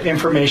 The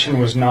information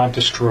was not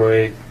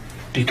destroyed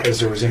because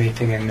there was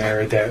anything in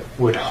there that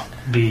would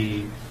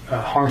be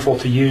harmful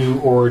to you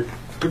or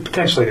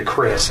potentially to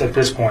Chris at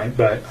this point,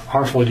 but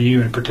harmful to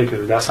you in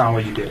particular. That's not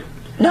what you did.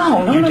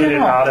 No. You did it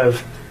out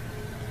of,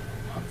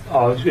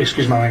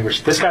 excuse my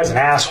language, this guy's an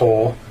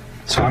asshole,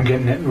 so I'm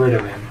getting rid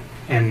of him,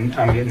 and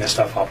I'm getting this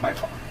stuff off my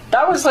phone.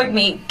 That was like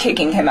me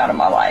kicking him out of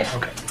my life.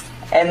 Okay.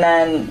 And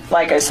then,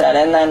 like I said,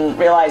 and then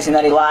realizing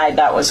that he lied,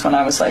 that was when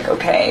I was like,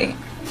 okay,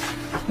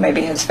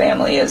 maybe his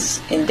family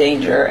is in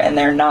danger, and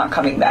they're not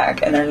coming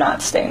back, and they're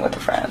not staying with a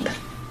friend.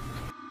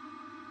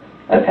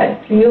 Okay,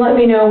 can you let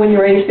me know when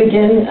you're ready to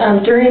begin?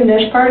 During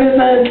this part of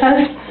the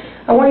test,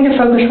 I want you to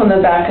focus on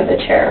the back of the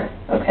chair,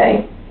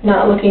 okay?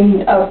 Not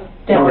looking up,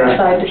 down,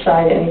 side to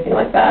side, anything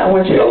like that. I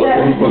want you to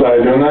Was I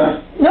doing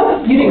that?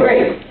 No, you did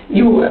great.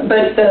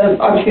 But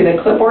obviously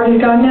the clipboard is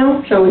gone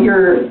now, so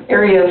your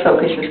area of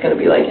focus is going to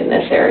be like in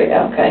this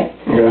area, okay?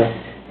 Okay.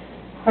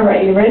 All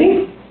right, you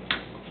ready?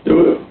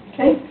 Do it.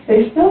 Okay,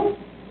 stay still.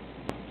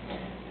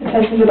 The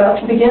test is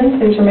about to begin.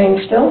 Please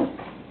remain still.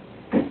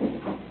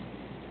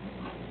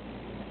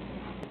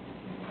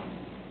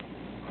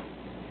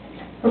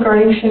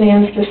 Regarding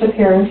Shanann's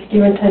disappearance, do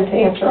you intend to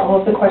answer all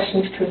of the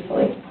questions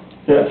truthfully?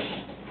 Yes.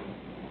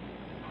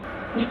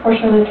 This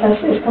portion of the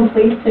test is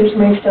complete. Please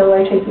remain still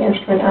while I take the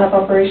instrument out of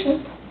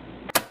operation.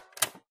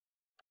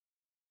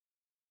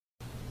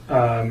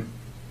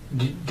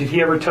 Did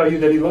he ever tell you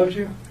that he loved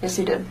you? Yes,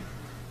 he did.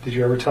 Did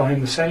you ever tell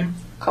him the same?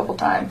 A couple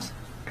times.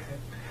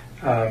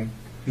 Okay.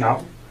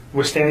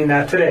 Notwithstanding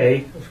that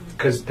today,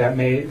 because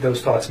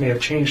those thoughts may have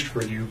changed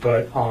for you,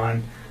 but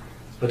on,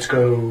 let's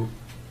go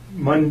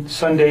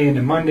Sunday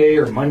into Monday,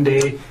 or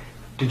Monday,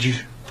 did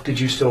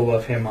you still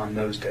love him on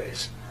those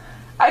days?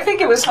 I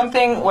think it was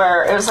something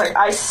where it was like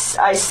I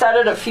said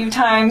it a few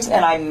times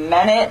and I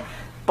meant it,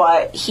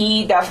 but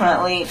he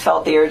definitely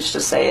felt the urge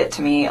to say it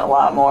to me a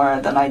lot more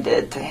than I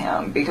did to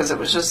him, because it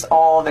was just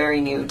all very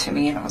new to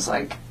me, and I was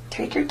like,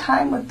 take your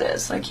time with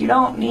this. Like, you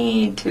don't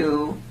need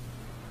to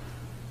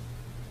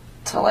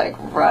like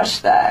rush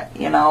that,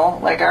 you know?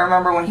 Like, I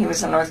remember when he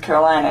was in North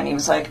Carolina and he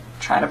was like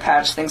trying to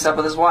patch things up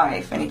with his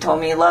wife, and he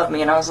told me he loved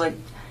me, and I was like,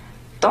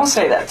 don't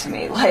say that to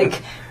me.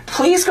 Like,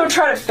 please go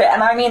try to fit.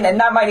 And I mean, and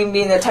that might even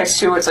be in the text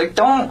too, where it's like,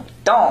 don't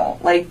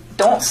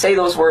say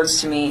those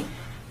words to me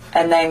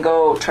and then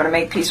go try to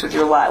make peace with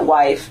your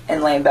wife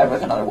and lay in bed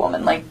with another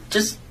woman. Like,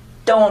 just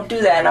don't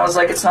do that. And I was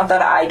like, it's not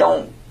that I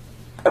don't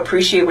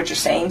appreciate what you're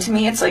saying to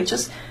me. It's like,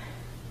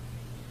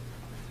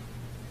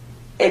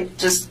 it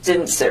just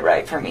didn't sit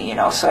right for me, you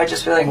know? So I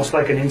just feel like... Almost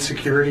like an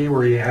insecurity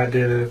where you had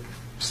to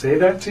say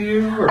that to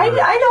you? Or? I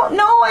don't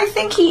know. I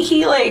think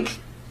he like...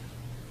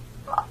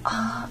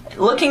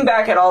 looking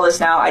back at all this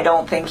now, I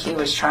don't think he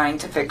was trying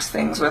to fix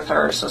things with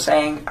her. So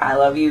saying, I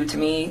love you, to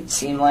me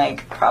seemed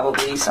like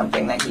probably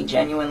something that he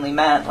genuinely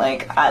meant.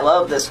 Like, I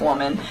love this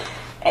woman.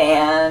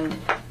 And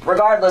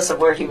regardless of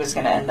where he was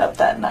going to end up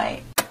that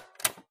night.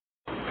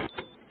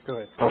 Go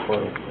ahead. Go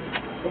for it.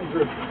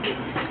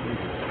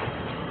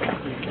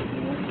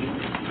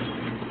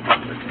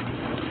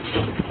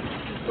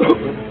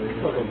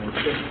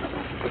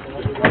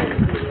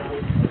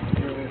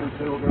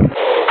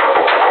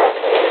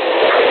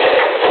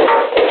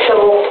 So,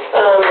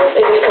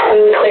 it is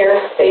completely clear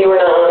that you were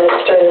not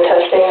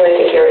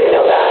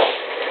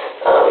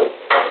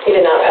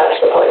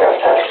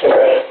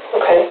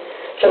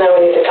now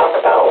we need to talk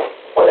about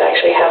what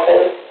actually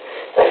happened.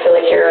 And I feel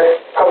like you're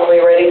probably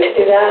ready to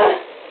do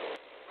that.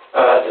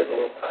 I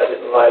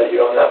didn't lie to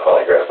you on that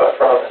polygraph, I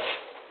promise.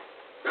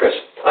 Chris,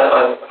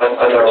 I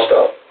know.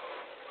 Stop.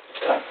 It's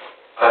time.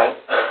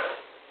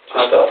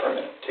 Just stop for a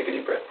minute. Take a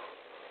deep breath.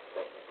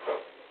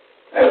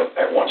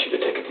 I want you to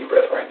take a deep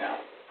breath right now.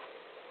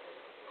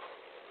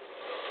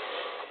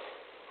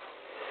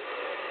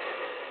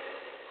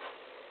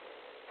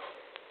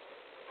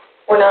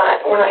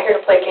 We're not here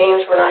to play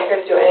games. We're not here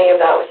to do any of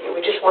that with you.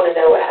 We just want to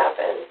know what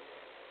happened.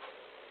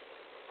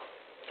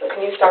 So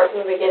can you start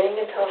from the beginning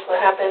and tell us what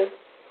happened?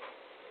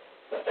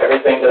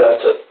 Everything that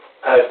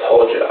I've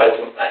told you, I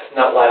did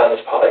not lie on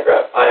this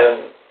polygraph. I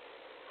don't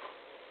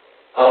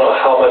know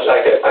how much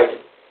I could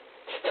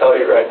tell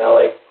you right now.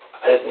 Like,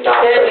 I did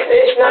not.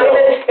 It's not even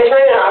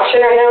an option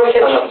right now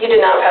because you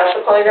did not pass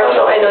the polygraph.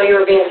 So I know you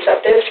were being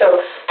deceptive.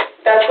 So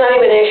that's not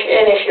even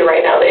an issue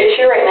right now. The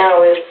issue right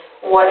now is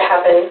what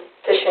happened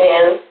to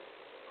Shanann,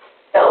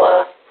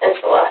 Bella, and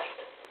Celeste.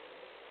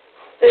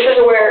 This is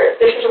where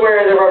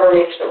the rubber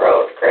meets the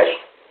road, Chris.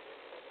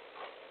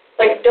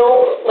 Like,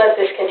 don't let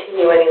this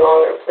continue any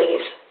longer,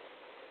 please.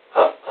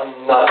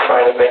 I'm not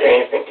trying to make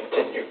anything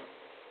continue.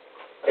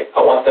 Like,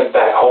 I want them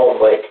back home,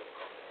 like.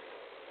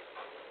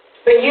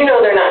 But you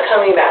know they're not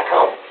coming back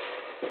home.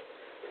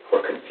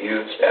 We're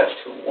confused as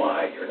to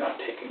why you're not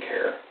taking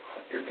care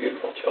of your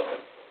beautiful children.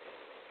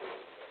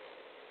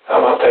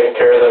 I'm not taking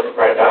care of them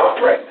right now.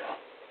 Right now.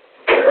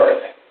 Where are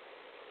they?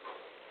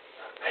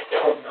 I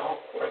don't know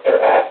where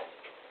they're at.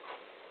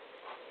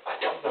 I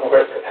don't know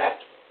where they're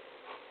at.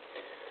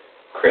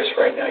 Chris,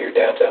 right now your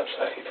dad's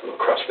outside. He flew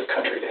across the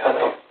country to help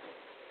you.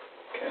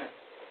 Okay.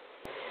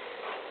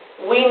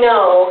 We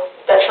know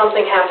that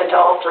something happened to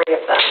all three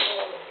of them.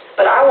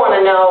 But I want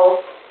to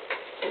know,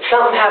 did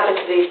something happen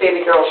to these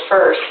baby girls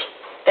first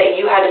that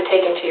you had to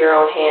take into your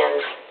own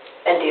hands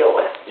and deal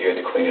with? You had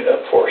to clean it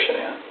up for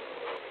Shanann.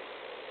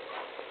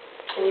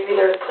 And you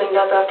either cleaned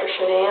up after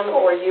Shanann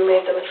or you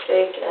made the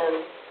mistake.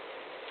 And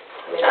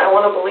I mean, I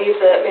want to believe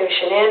that maybe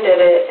Shanann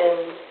did it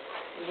and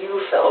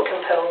you felt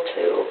compelled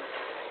to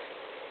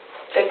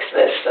fix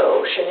this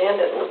so Shanann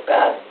didn't look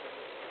bad.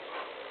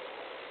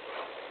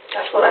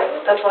 That's what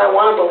I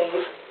want to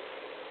believe.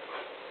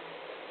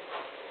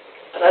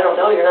 But I don't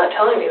know, you're not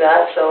telling me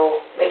that, so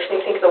it makes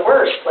me think the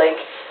worst. Like,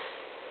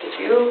 did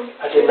you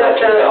do that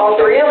to all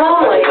three of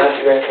them? I did not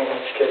do anything to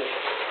these kids.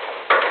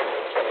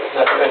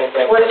 Not do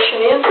anything. What did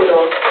Shanann do to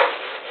them?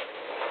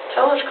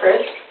 Tell us,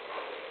 Chris.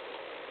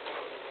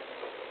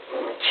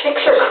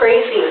 Chicks are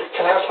crazy.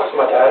 Can I talk to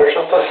my dad or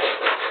something?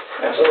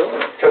 Absolutely.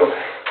 Do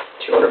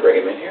you want to bring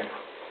him in here?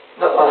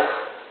 No,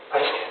 I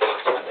just can't talk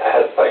to my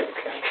dad. Like,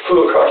 he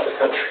flew across the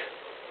country.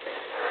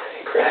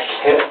 Hey, Chris. I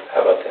can't.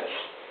 How about this?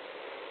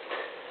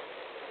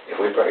 If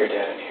we brought your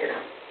dad in here,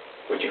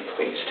 would you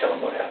please tell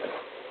him what happened?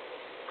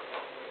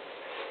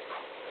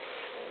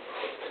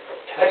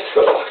 Can I just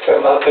go talk to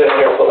him? I've been in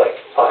here for like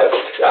 5 or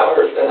 6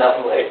 hours and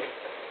I'm like...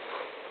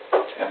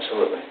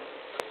 Absolutely.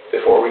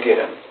 Before we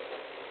get him.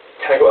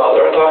 Can I go out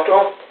there and talk to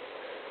him?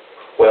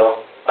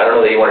 Well, I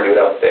don't know that you want to do it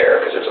out there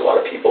because there's a lot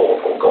of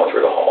people going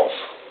through the halls.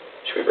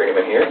 Should we bring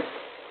him in here?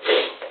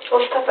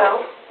 We'll step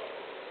out.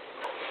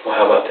 Well,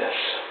 how about this?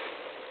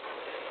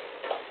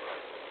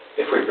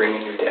 If we bring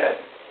in your dad,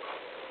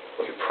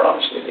 will you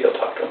promise me that you'll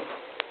talk to him?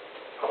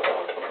 I'll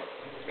talk to him.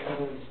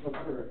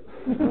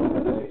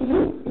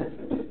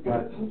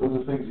 Those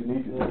are things you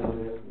need to know.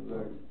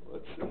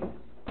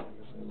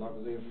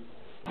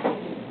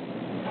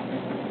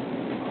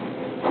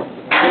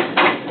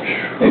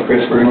 Hey,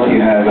 Chris, we're going to let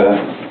you have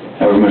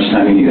however much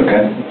time you need,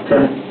 okay?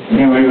 Okay.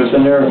 Anybody was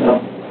in there or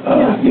no?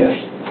 Yes.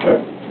 Okay.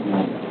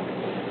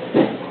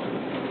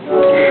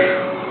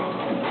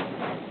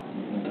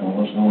 Tell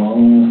us no wrong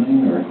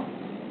anything, or?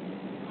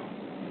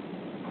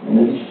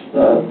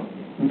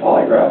 This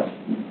polygraph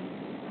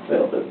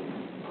failed it.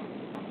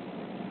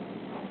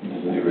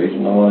 Is there any reason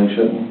why they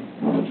shouldn't?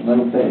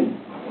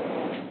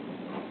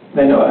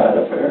 They know I had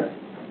an affair.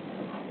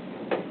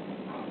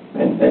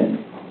 And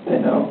they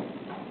know.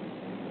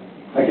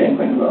 I can't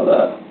complain about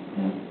that.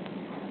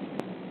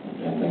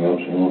 Anything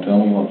else you want to tell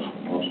me?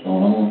 What's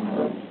going on,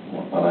 or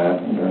what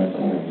happened, or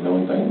anything? Or you know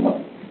anything about?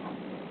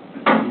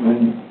 I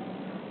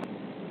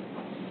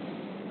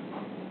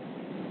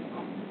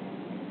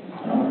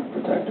don't want to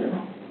protect her.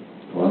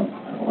 What?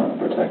 I don't want to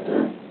protect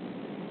her.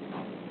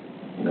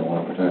 You don't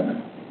want to protect her.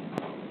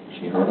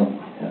 She hurt him.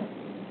 Yeah.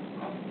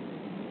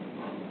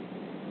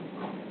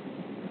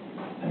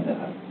 And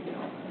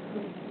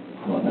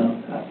what now?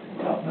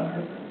 I've not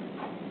hurt her.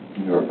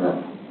 You hurt her.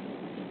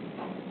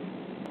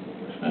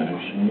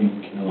 She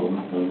killed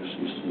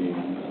OCC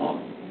and Bella,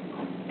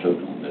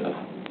 choked on death.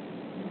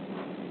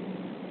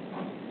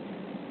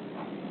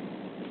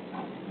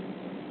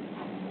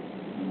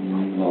 You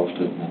lost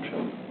it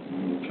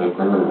and choke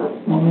her or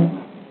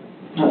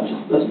not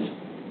just this is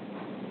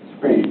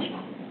rage.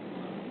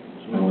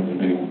 So what did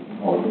you do?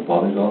 All the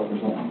bodies off or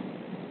something?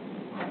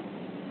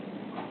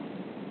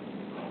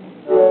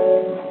 I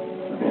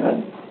mean, I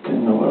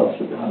didn't know what else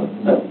to do. I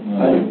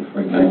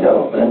freaked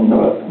out. I didn't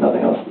know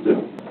nothing else.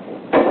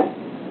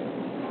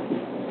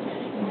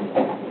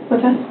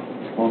 Okay.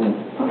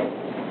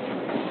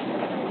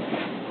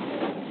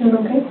 You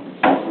okay?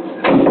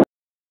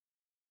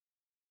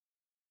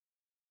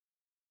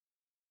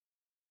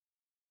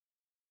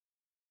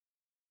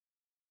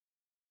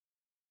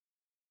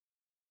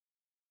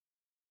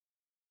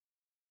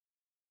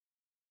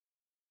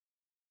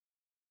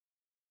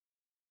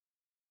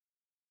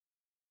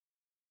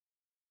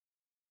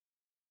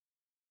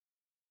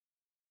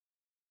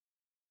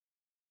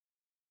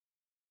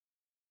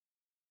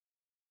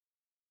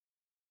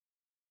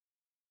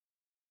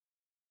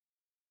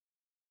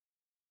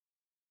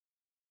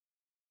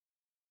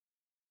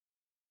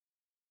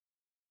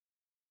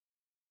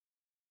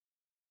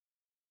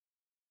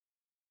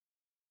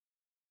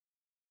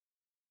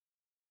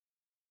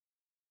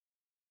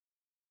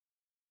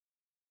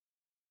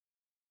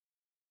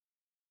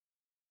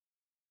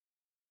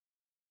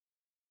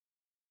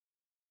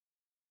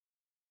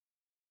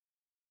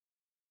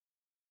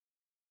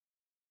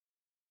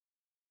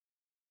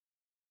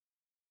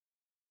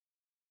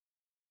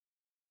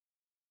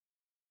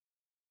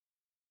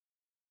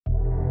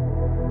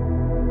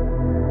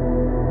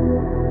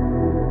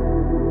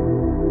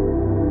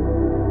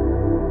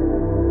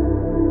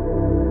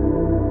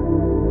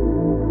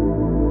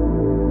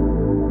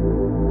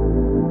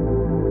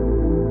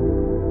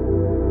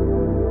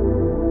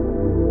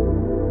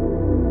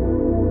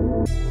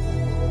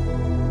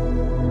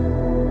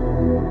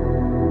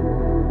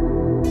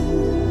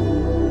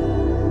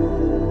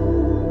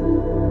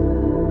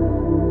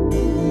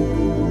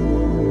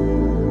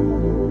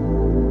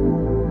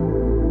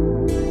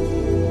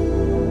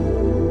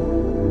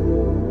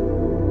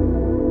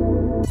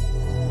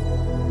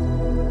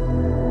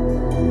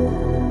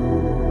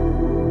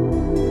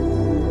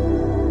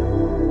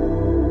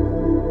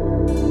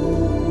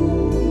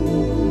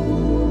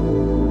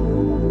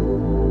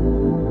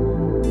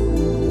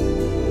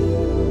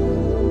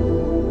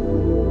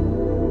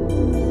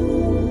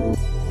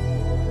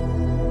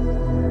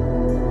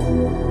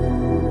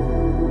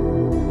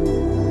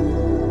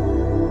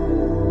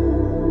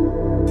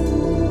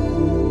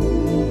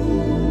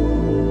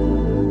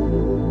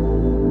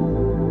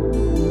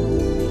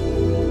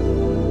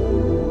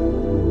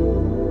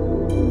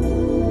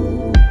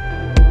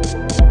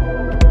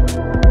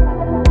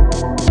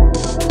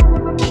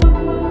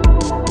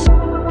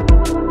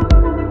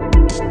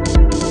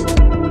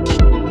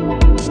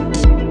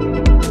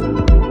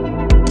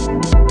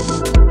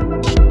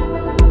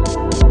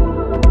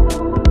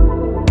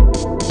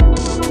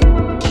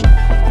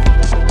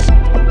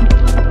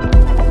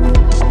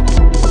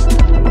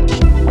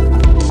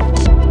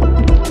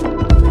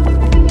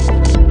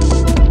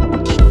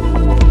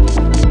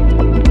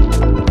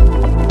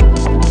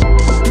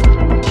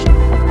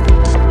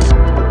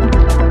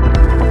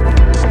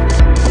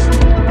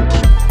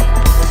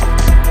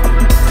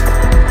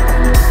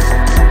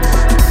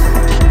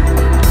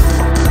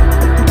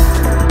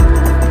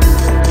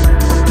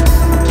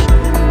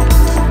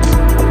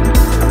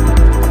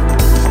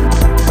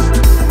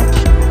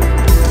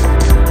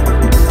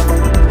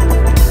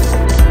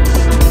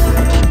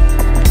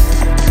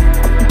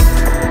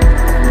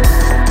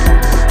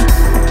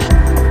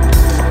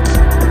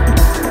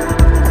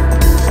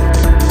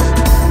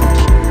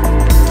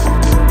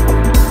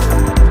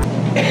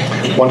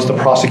 Once the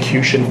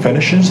prosecution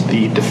finishes,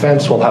 the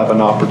defense will have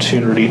an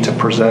opportunity to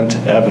present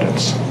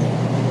evidence.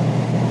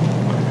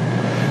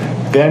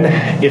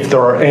 Then, if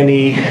there are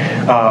any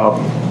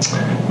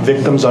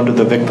victims under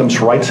the Victims'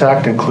 Rights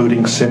Act,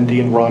 including Cindy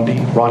and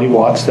Ronnie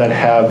Watts, that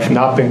have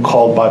not been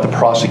called by the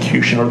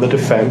prosecution or the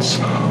defense,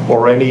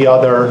 or any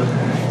other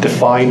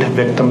defined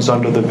victims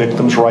under the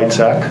Victims' Rights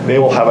Act, they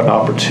will have an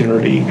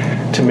opportunity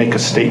to make a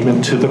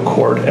statement to the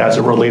court as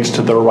it relates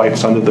to their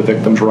rights under the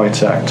Victims'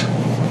 Rights Act.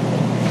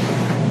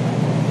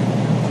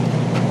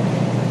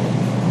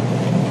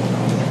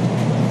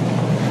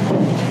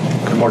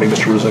 Good morning,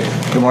 Mr.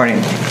 Ruzick. Good morning.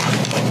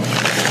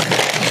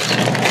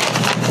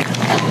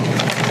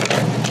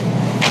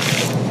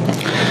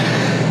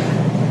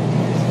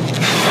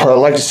 What I'd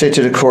like to say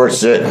to the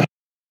courts that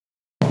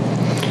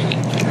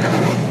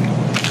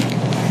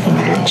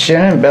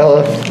Shanann,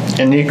 Bella,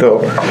 and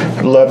Nico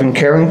are loving,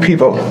 caring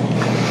people.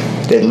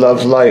 They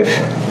love life.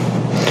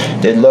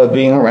 They love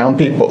being around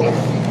people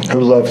who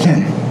love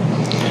them.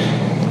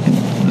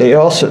 They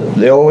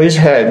always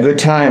had good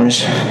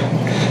times.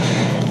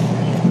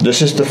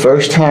 This is the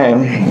first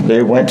time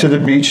they went to the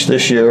beach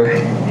this year,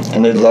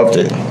 and they loved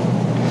it.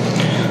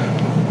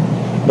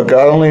 But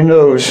God only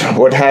knows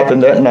what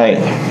happened that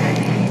night.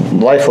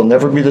 Life will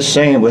never be the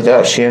same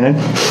without Shanann,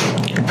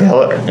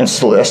 Bella, and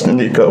Celeste and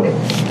Nico.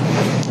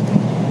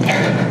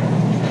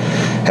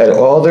 Had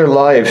all their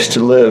lives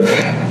to live.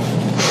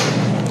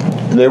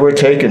 They were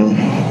taken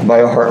by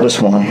a heartless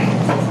one.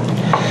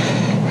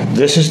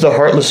 This is the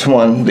heartless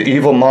one, the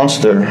evil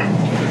monster,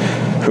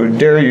 who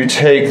dare you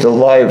take the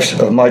lives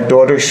of my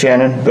daughters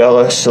Shanann,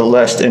 Bella,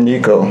 Celeste, and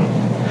Nico.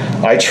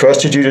 I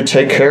trusted you to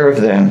take care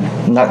of them,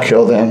 not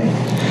kill them.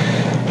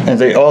 And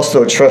they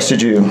also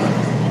trusted you.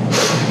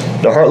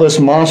 The heartless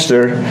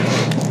monster,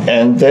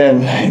 and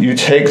then you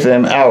take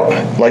them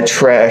out like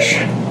trash.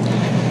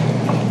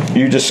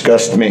 You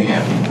disgust me.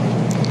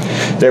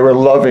 They were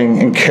loving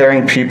and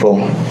caring people.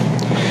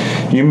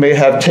 You may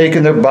have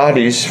taken their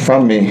bodies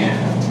from me,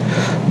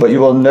 but you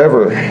will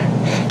never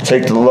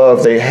take the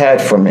love they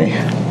had for me.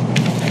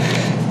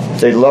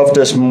 They loved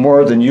us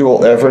more than you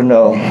will ever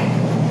know,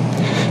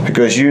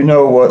 because you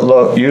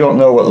don't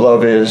know what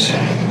love is,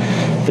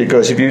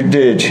 because if you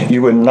did,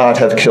 you would not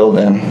have killed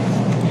them.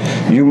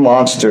 You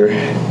monster,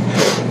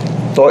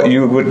 thought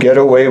you would get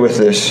away with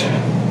this.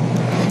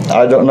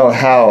 I don't know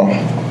how.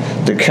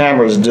 The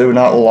cameras do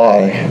not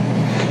lie.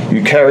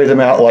 You carry them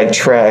out like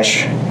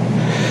trash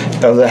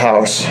of the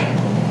house.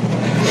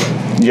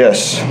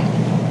 Yes,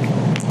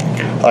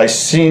 I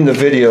seen the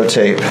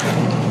videotape.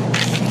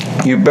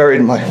 You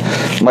buried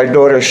my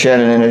daughter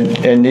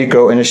Shanann and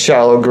Nico in a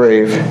shallow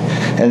grave,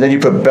 and then you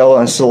put Bella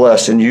and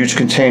Celeste in huge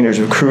containers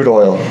of crude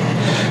oil.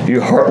 You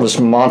heartless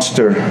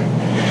monster.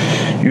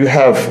 You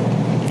have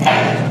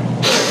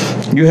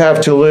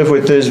to live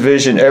with this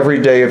vision every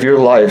day of your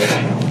life,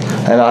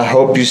 and I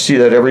hope you see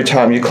that every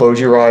time you close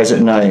your eyes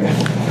at night.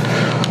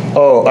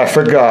 Oh, I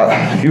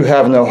forgot. You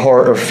have no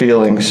heart or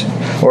feelings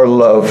or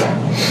love.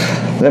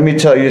 Let me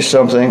tell you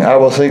something. I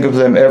will think of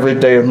them every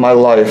day of my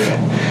life,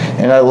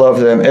 and I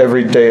love them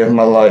every day of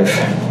my life.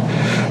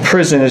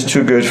 Prison is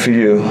too good for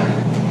you.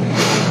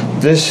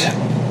 This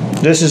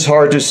is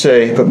hard to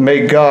say, but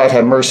may God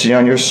have mercy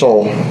on your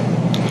soul.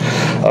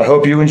 I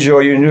hope you enjoy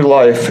your new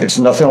life. It's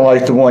nothing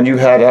like the one you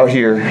had out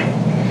here.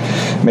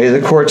 May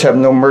the courts have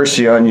no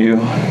mercy on you.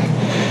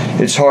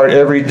 It's hard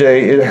every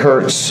day. It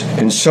hurts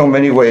in so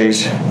many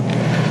ways.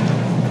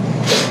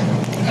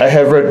 I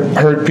have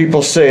heard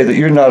people say that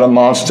you're not a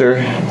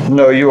monster.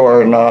 No, you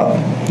are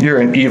not. You're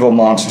an evil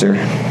monster.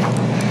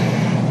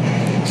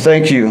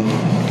 Thank you.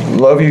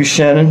 Love you,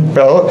 Shanann,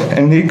 Bella,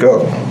 and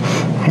Nico.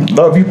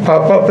 Love you,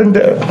 Pop and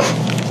Dad.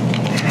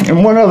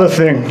 And one other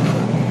thing.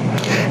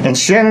 And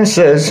Shanann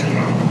says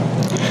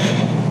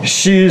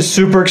she is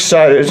super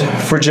excited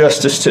for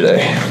justice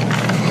today.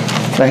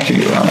 Thank you,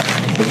 Your Honor.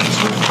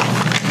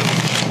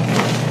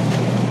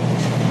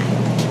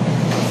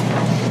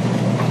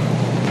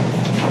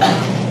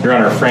 Your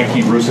Honor,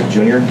 Frankie Brusick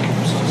Jr.,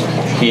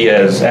 he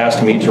has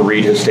asked me to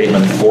read his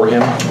statement for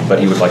him, but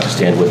he would like to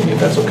stand with me if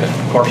that's okay.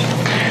 Of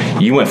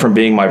course. You went from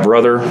being my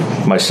brother,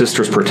 my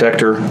sister's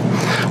protector,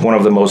 one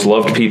of the most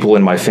loved people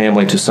in my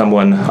family, to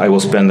someone I will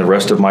spend the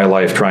rest of my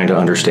life trying to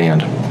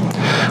understand.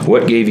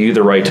 What gave you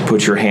the right to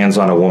put your hands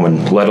on a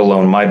woman, let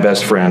alone my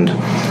best friend,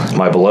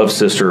 my beloved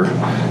sister,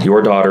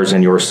 your daughters,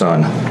 and your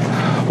son?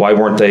 Why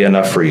weren't they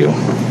enough for you?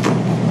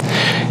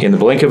 In the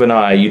blink of an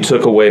eye, you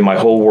took away my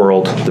whole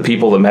world, the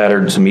people that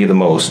mattered to me the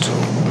most.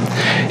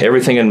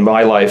 Everything in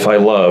my life I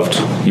loved,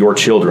 your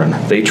children.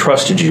 They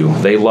trusted you.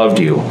 They loved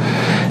you.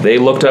 They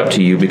looked up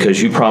to you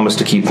because you promised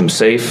to keep them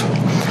safe.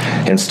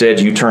 Instead,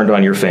 you turned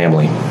on your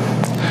family.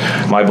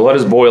 My blood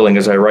is boiling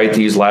as I write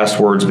these last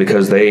words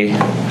because they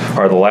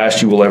are the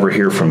last you will ever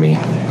hear from me.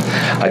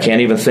 I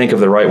can't even think of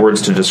the right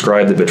words to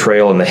describe the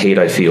betrayal and the hate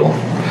I feel.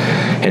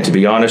 And to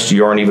be honest,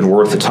 you aren't even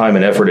worth the time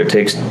and effort it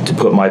takes to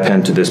put my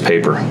pen to this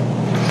paper.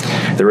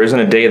 There isn't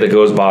a day that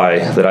goes by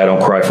that I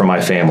don't cry for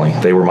my family.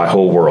 They were my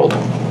whole world.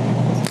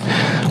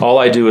 All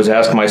I do is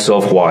ask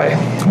myself why.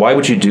 Why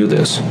would you do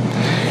this?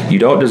 You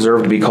don't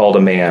deserve to be called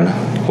a man.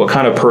 What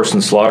kind of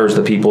person slaughters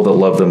the people that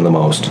love them the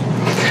most?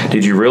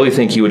 Did you really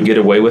think you would get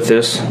away with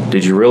this?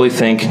 Did you really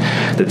think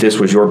that this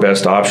was your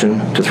best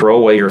option, to throw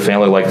away your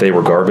family like they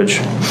were garbage?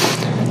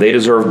 They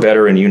deserve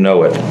better, and you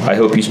know it. I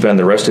hope you spend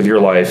the rest of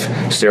your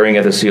life staring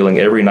at the ceiling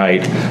every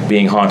night,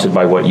 being haunted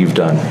by what you've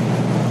done.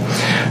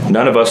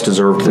 None of us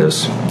deserved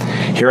this.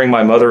 Hearing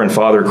my mother and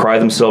father cry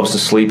themselves to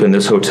sleep in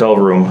this hotel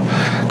room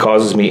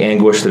causes me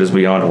anguish that is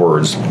beyond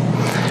words.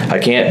 I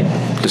can't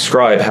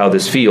describe how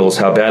this feels,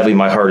 how badly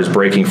my heart is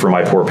breaking for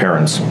my poor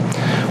parents.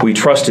 We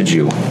trusted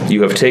you.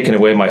 You have taken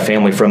away my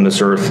family from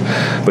this earth,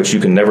 but you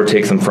can never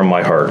take them from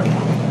my heart.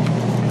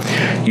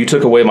 You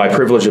took away my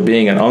privilege of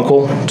being an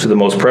uncle to the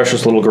most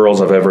precious little girls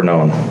I've ever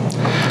known.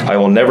 I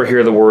will never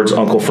hear the words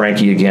Uncle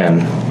Frankie again,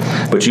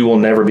 but you will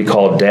never be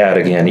called Dad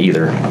again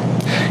either.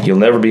 You'll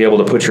never be able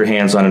to put your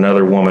hands on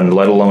another woman,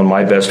 let alone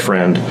my best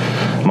friend,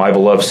 my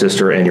beloved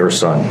sister, and your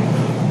son.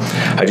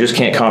 I just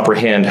can't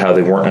comprehend how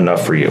they weren't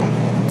enough for you.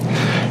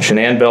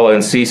 Shanann, Bella,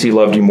 and Cece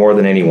loved you more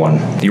than anyone.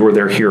 You were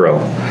their hero.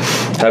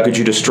 How could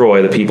you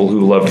destroy the people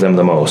who loved them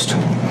the most?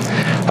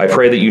 I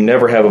pray that you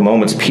never have a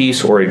moment's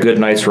peace or a good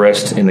night's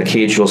rest in the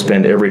cage you'll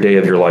spend every day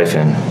of your life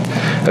in.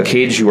 A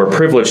cage you are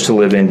privileged to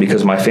live in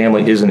because my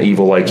family isn't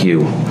evil like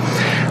you.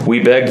 We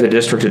begged the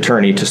district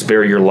attorney to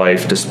spare your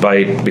life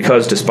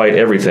because despite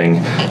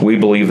everything, we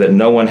believe that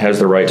no one has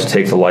the right to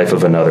take the life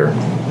of another,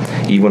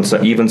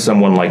 even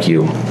someone like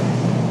you.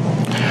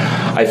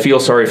 I feel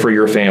sorry for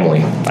your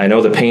family. I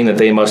know the pain that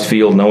they must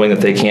feel knowing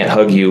that they can't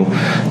hug you,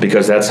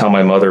 because that's how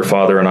my mother,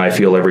 father, and I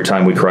feel every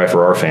time we cry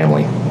for our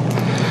family.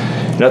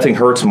 Nothing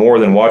hurts more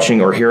than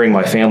watching or hearing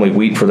my family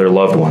weep for their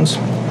loved ones.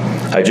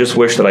 I just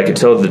wish that I could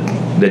tell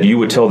that you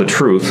would tell the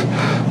truth,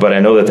 but I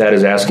know that that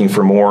is asking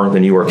for more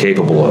than you are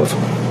capable of.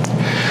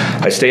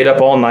 I stayed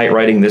up all night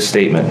writing this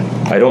statement.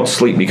 I don't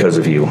sleep because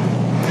of you.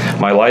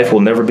 My life will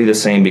never be the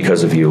same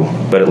because of you,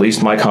 but at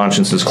least my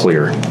conscience is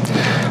clear.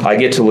 I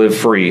get to live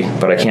free,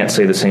 but I can't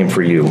say the same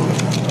for you.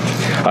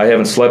 I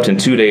haven't slept in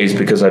 2 days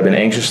because I've been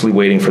anxiously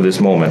waiting for this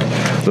moment,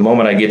 the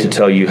moment I get to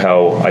tell you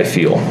how I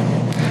feel,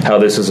 how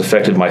this has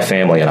affected my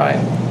family and I.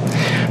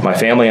 My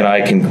family and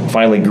I can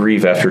finally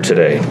grieve after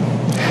today.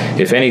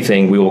 If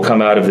anything, we will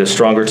come out of this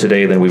stronger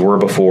today than we were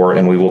before,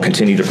 and we will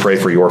continue to pray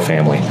for your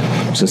family.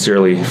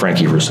 Sincerely,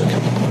 Frankie Rusick.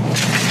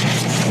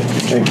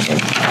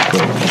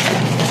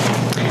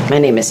 My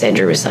name is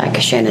Sandra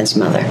Rusak, Shannon's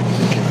mother.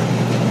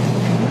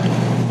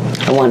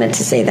 I wanted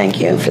to say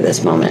thank you for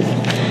this moment.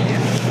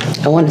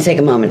 I want to take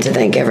a moment to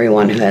thank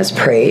everyone who has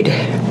prayed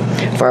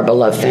for our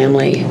beloved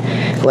family,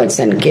 who has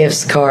sent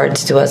gifts,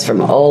 cards to us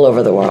from all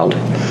over the world.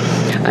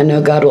 I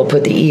know God will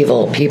put the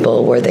evil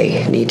people where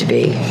they need to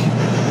be.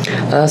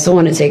 I also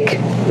want to take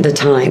the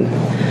time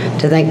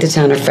to thank the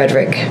town of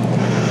Frederick,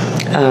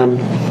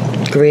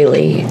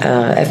 Greeley,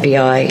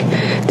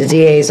 FBI, the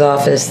DA's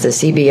office, the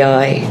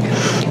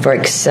CBI for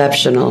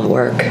exceptional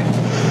work.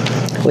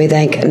 We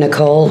thank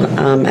Nicole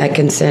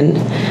Atkinson,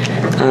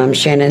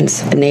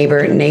 Shannon's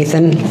neighbor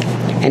Nathan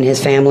and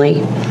his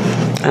family.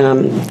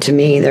 To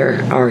me,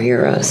 they're our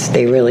heroes.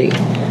 They really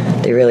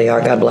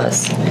are. God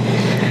bless.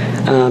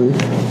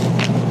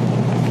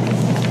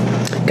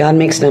 God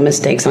makes no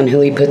mistakes on who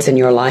he puts in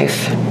your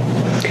life.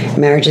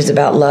 Marriage is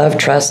about love,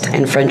 trust,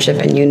 and friendship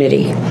and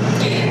unity.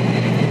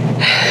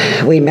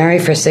 We marry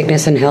for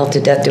sickness and health,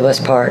 to death do us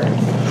part.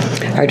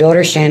 Our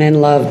daughter Shanann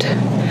loved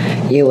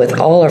you with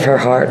all of her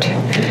heart.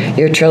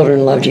 Your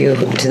children loved you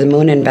to the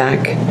moon and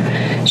back.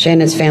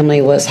 Shannon's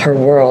family was her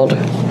world.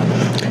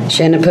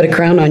 Shanann put a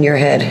crown on your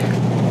head.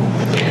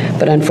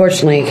 But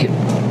unfortunately,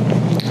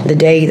 the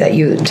day that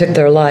you took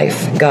their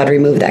life, God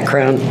removed that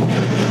crown.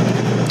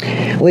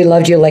 We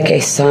loved you like a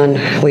son.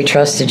 We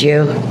trusted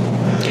you.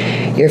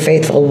 Your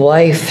faithful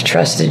wife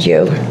trusted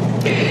you.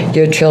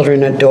 Your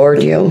children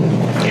adored you,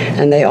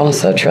 and they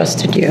also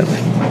trusted you.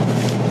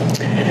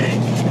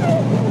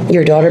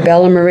 Your daughter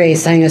Bella Marie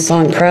sang a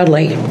song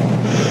proudly.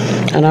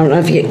 I don't know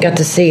if you got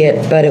to see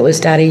it, but it was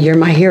Daddy, You're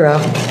My Hero.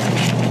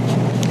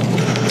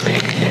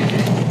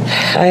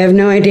 I have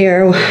no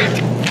idea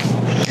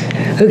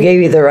who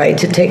gave you the right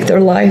to take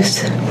their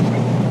lives.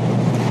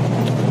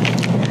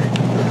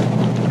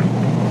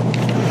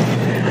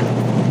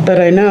 But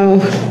I know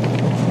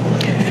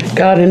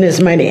God and his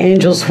mighty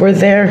angels were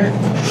there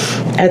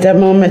at that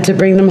moment to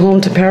bring them home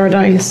to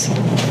paradise.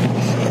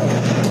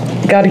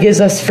 God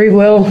gives us free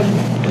will.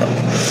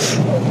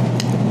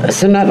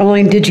 So not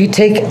only did you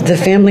take the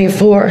family of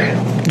four,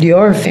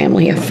 your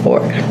family of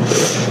four,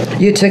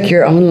 you took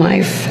your own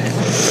life.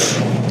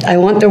 I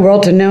want the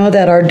world to know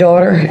that our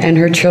daughter and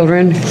her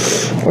children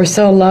were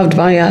so loved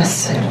by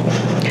us.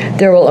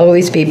 There will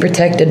always be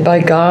protected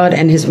by God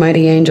and his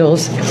mighty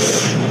angels.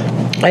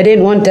 I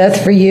didn't want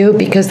death for you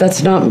because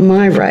that's not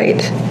my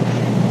right.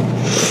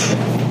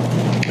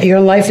 Your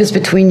life is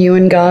between you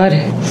and God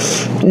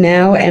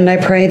now, and I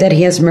pray that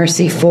he has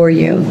mercy for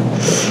you.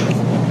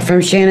 From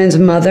Shannon's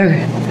mother,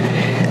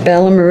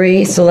 Bella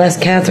Marie,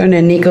 Celeste Cathryn,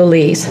 and Nico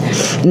Lee's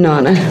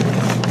Nana.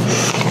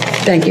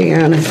 Thank you,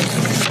 Your Honor.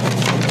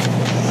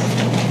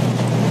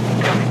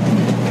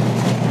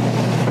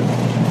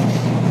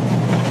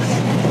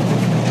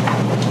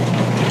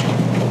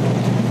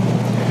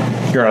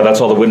 Your Honor,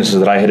 that's all the witnesses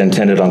that I had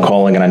intended on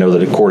calling, and I know that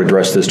the court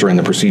addressed this during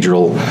the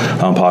procedural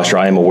posture.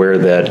 I am aware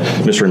that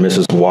Mr. and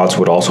Mrs. Watts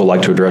would also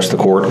like to address the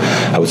court.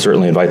 I would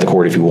certainly invite the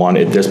court, if you want,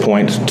 at this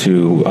point,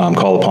 to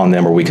call upon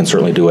them, or we can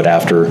certainly do it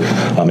after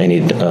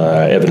any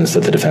evidence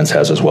that the defense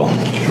has as well.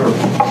 Sure.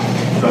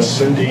 Does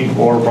Cindy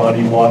or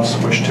Ronnie Watts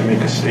wish to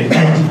make a statement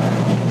on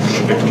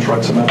the Victims'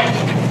 Rights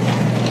Amendment?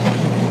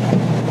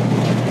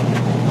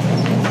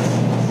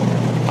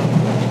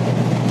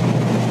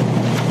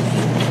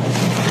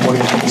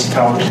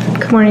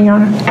 Good morning, Your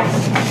Honor. And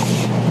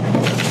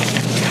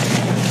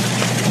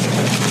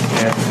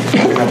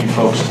have you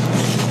folks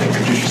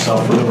introduce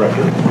yourself for the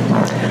record.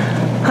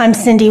 I'm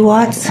Cindy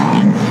Watts.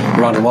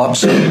 Rhonda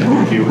Watts.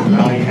 Thank you.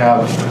 I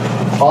have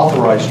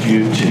authorized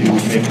you to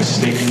make a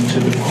statement to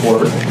the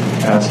court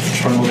as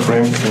paternal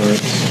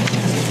grandparents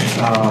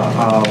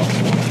of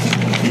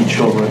the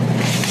children.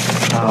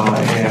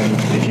 And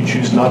if you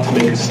choose not to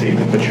make a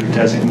statement, but your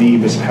designee,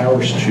 Ms.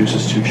 Powers,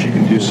 chooses to, she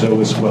can do so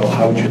as well.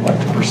 How would you like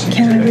to proceed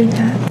Can today? I read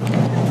that?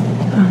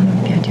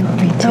 Yeah, do you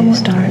want me to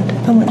start?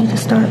 I want you to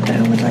start, but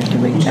I would like to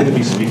read Who's that. going to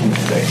be speaking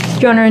today?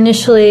 Your Honor,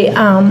 initially,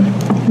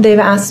 they've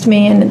asked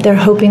me, and they're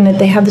hoping that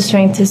they have the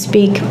strength to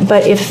speak,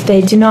 but if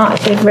they do not,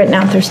 they've written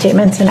out their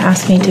statements and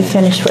asked me to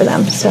finish for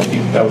them. So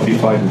that would be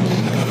fine.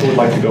 Who would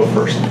like to go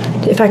first?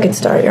 If I could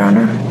start, Your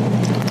Honor.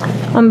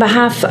 On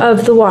behalf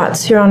of the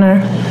Watts, Your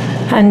Honor,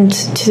 and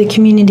to the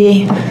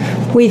community,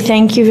 we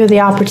thank you for the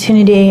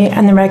opportunity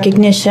and the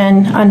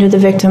recognition under the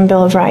Victim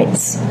Bill of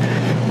Rights.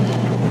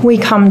 We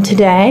come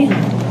today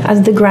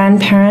as the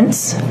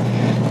grandparents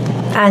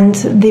and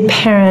the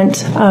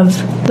parent of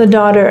the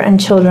daughter and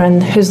children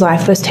whose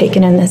life was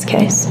taken in this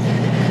case.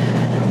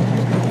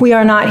 We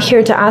are not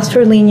here to ask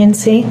for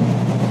leniency.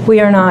 we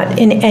are not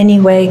in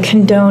any way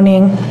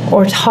condoning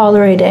or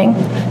tolerating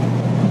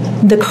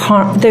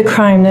the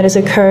crime that has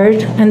occurred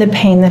and the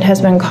pain that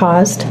has been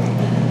caused.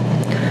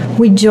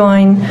 We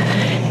join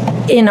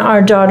in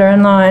our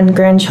daughter-in-law and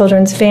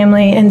grandchildren's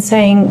family in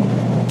saying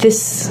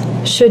this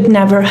should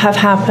never have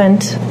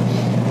happened.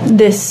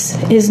 This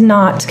is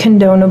not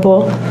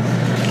condonable.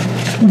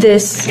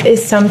 This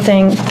is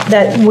something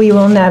that we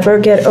will never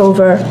get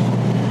over.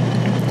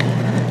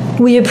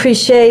 We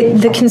appreciate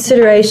the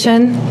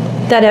consideration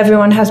that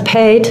everyone has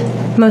paid,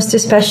 most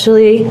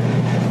especially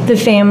the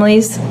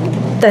families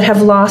that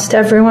have lost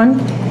everyone.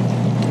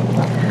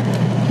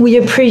 We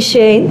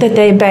appreciate that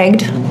they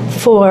begged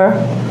for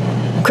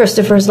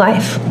Christopher's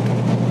life.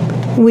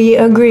 We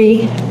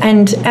agree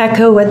and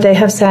echo what they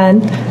have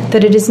said,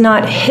 that it is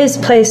not his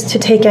place to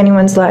take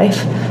anyone's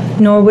life,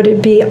 nor would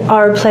it be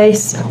our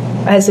place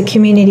as a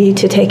community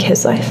to take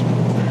his life.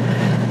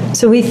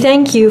 So we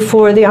thank you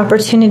for the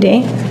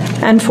opportunity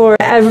and for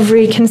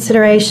every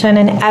consideration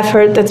and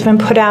effort that's been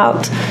put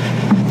out.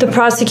 The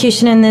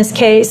prosecution in this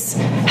case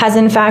has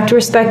in fact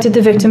respected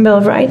the Victim Bill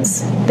of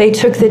Rights. They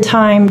took the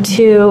time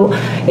to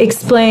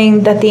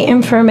explain that the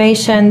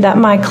information that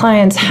my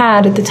clients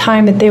had at the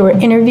time that they were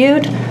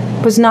interviewed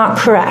was not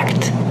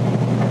correct.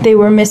 They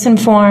were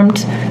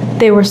misinformed.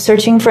 They were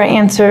searching for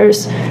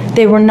answers.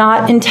 They were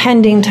not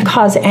intending to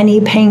cause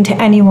any pain to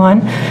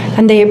anyone,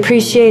 and they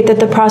appreciate that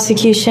the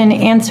prosecution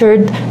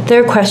answered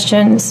their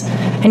questions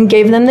and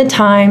gave them the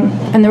time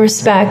and the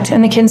respect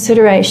and the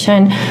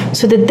consideration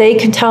so that they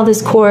could tell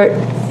this court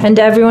and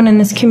everyone in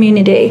this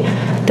community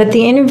that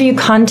the interview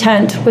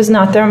content was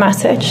not their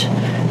message,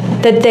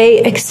 that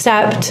they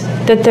accept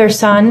that their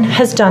son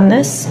has done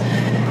this,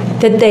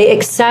 that they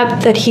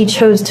accept that he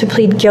chose to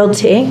plead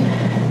guilty,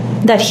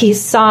 that he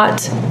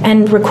sought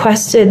and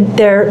requested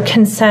their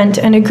consent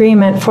and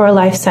agreement for a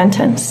life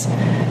sentence.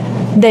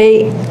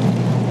 They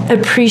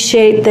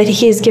appreciate that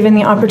he is given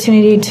the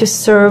opportunity to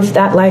serve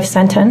that life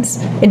sentence.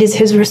 It is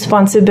his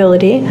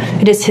responsibility,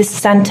 it is his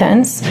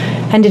sentence,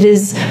 and it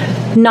is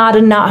not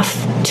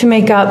enough to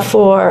make up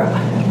for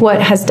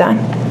what has done.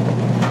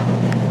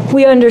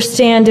 We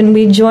understand and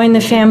we join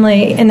the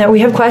family in that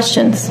we have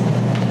questions.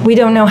 We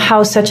don't know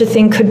how such a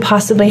thing could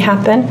possibly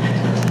happen,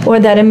 or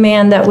that a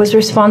man that was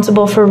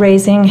responsible for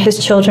raising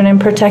his children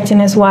and protecting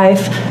his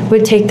wife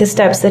would take the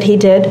steps that he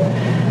did,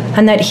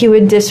 and that he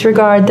would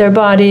disregard their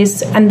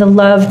bodies and the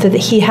love that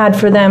he had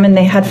for them and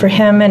they had for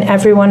him and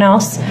everyone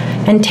else,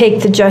 and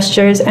take the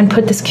gestures and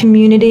put this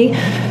community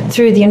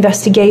through the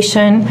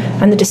investigation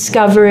and the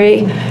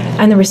discovery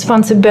and the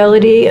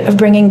responsibility of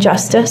bringing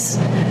justice.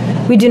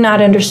 We do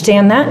not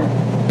understand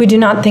that. We do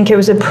not think it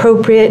was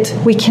appropriate.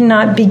 We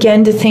cannot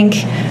begin to think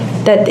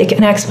that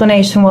an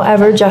explanation will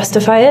ever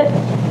justify it.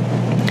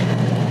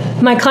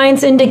 My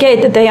clients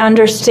indicate that they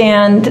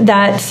understand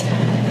that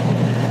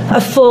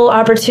a full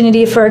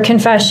opportunity for a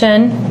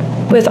confession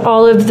with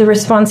all of the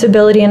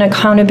responsibility and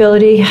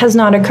accountability has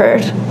not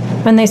occurred.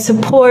 And they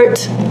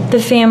support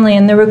the family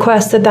and the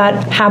request that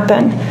that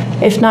happen,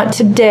 if not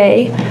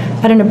today,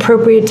 at an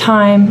appropriate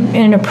time,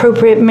 in an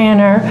appropriate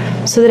manner,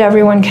 so that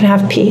everyone can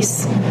have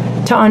peace,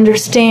 to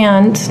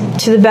understand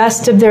to the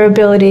best of their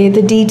ability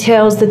the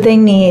details that they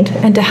need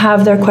and to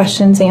have their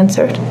questions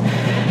answered.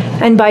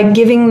 And by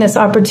giving this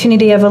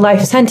opportunity of a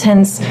life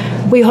sentence,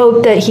 we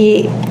hope that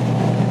he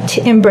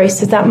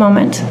embraces that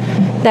moment,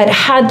 that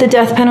had the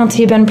death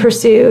penalty been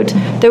pursued,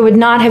 there would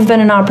not have been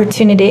an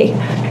opportunity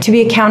to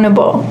be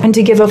accountable and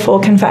to give a full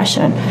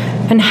confession.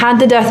 And had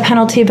the death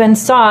penalty been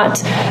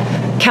sought,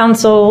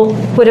 counsel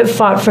would have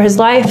fought for his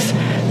life,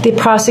 the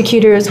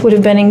prosecutors would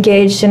have been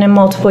engaged in a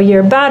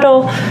multiple-year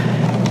battle,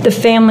 the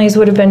families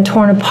would have been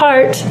torn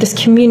apart, this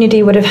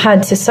community would have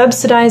had to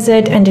subsidize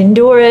it and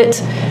endure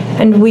it,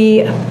 and we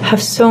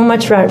have so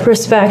much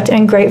respect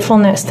and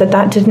gratefulness that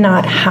that did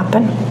not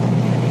happen.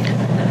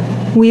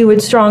 We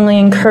would strongly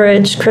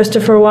encourage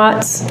Christopher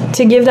Watts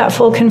to give that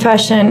full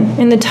confession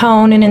in the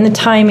tone and in the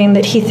timing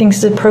that he thinks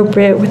is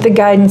appropriate with the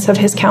guidance of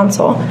his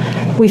counsel.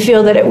 We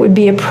feel that it would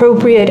be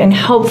appropriate and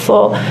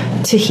helpful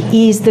to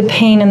ease the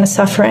pain and the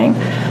suffering.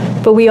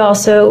 But we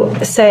also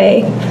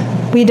say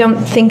we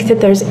don't think that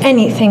there's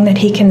anything that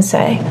he can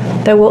say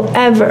that will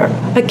ever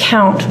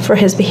account for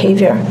his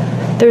behavior.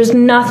 There's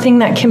nothing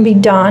that can be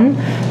done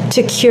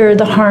to cure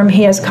the harm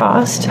he has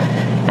caused.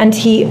 And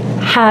he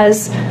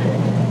has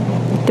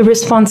the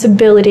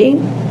responsibility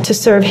to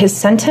serve his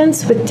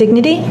sentence with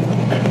dignity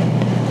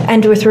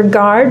and with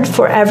regard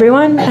for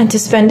everyone, and to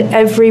spend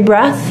every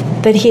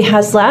breath that he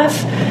has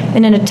left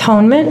in an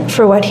atonement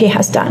for what he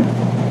has done.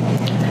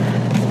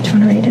 Do you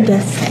want to read it?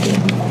 Yes.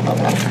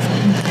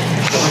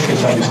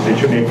 State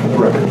your name for the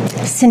record.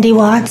 Cindy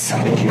Watts.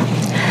 Thank you.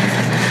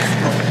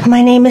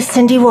 My name is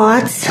Cindy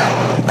Watts.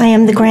 I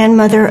am the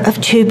grandmother of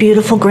two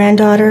beautiful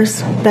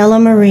granddaughters, Bella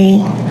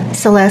Marie,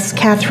 Celeste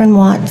Cathryn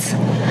Watts.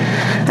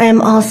 I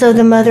am also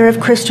the mother of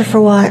Christopher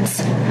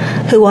Watts,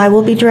 who I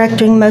will be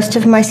directing most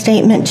of my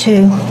statement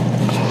to.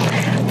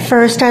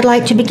 First, I'd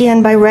like to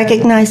begin by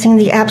recognizing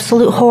the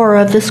absolute horror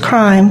of this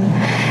crime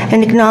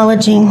and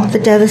acknowledging the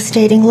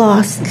devastating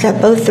loss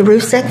that both the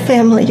Rusek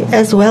family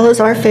as well as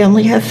our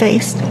family have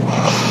faced.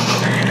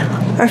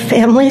 Our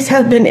families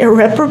have been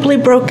irreparably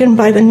broken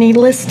by the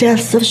needless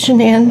deaths of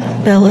Shanann,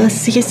 Bella,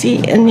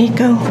 Cece, and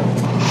Nico.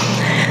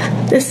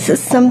 This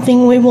is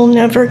something we will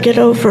never get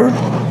over.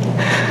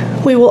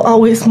 We will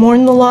always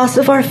mourn the loss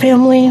of our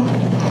family,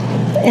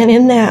 and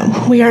in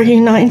that we are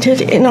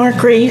united in our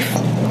grief.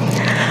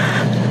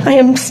 I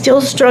am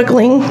still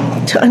struggling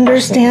to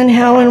understand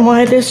how and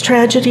why this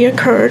tragedy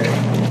occurred.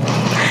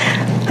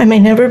 I may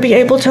never be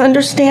able to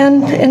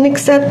understand and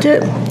accept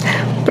it,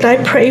 but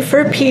I pray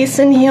for peace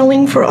and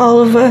healing for all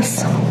of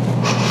us.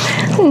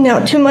 Now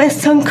to my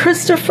son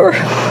Christopher,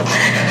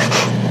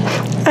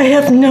 I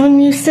have known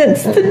you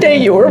since the day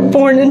you were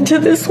born into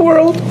this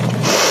world.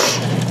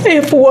 I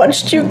have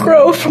watched you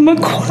grow from a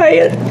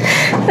quiet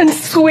and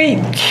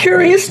sweet,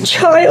 curious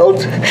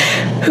child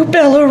who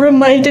Bella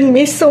reminded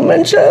me so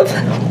much of,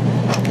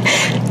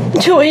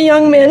 to a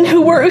young man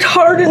who worked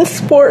hard in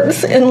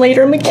sports and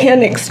later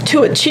mechanics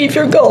to achieve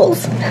your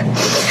goals.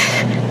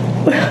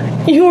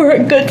 You are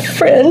a good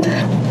friend,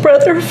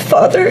 brother,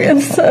 father,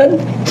 and son.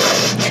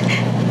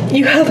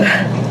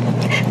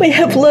 We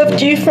have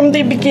loved you from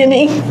the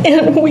beginning,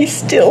 and we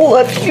still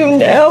love you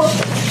now.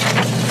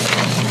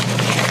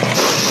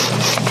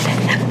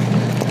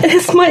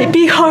 This might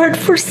be hard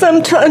for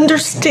some to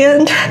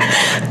understand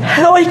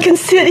how I can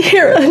sit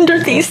here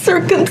under these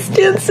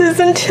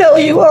circumstances and tell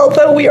you,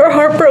 although we are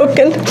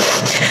heartbroken,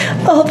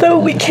 although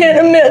we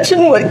can't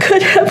imagine what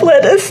could have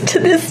led us to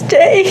this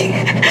day,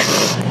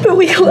 but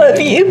we love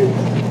you.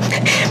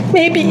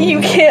 Maybe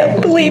you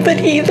can't believe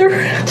it either.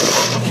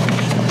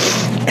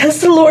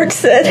 As the Lord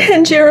said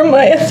in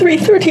Jeremiah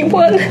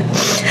 3:31,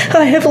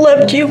 I have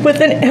loved you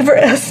with an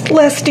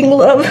everlasting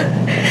love.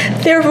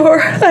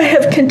 Therefore, I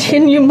have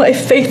continued my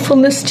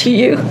faithfulness to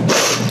you.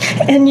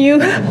 And you,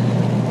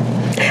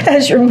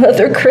 as your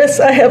mother, Chris,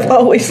 I have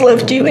always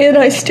loved you, and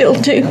I still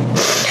do.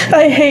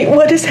 I hate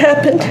what has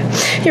happened.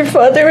 Your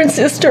father and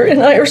sister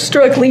and I are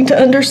struggling to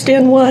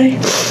understand why.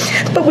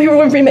 But we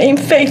will remain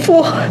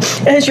faithful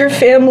as your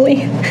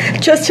family,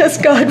 just as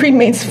God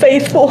remains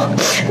faithful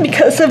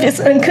because of his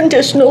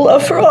unconditional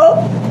love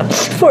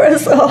for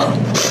us all.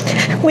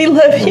 We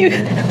love you,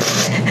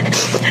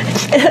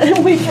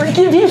 and we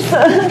forgive you,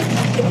 son.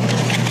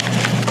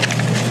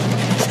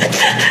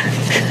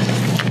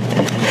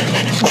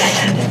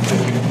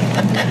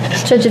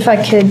 Judge, if I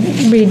could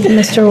read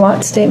Mr.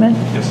 Watts' statement.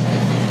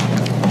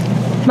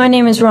 Yes. My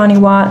name is Ronnie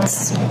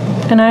Watts,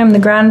 and I am the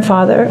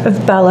grandfather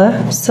of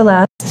Bella,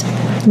 Celeste,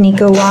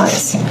 Nico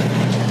Watts,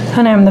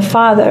 and I am the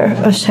father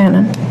of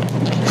Shanann.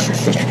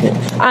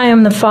 I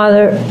am the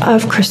father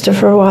of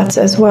Christopher Watts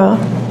as well.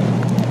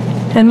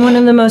 And one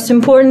of the most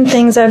important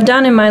things I've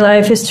done in my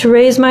life is to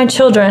raise my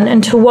children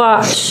and to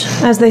watch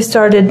as they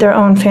started their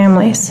own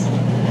families.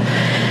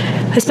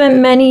 I spent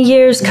many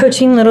years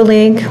coaching Little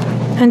League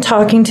and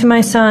talking to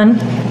my son,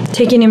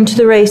 taking him to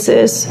the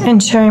races,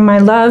 and sharing my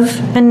love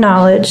and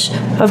knowledge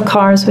of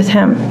cars with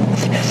him.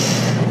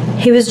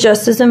 He was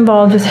just as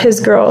involved with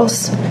his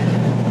girls.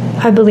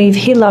 I believe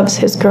he loves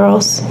his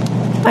girls.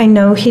 I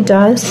know he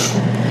does.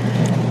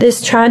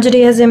 This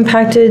tragedy has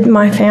impacted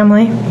my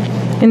family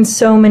in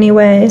so many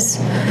ways.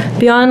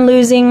 Beyond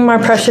losing my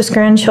precious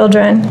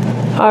grandchildren,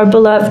 our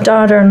beloved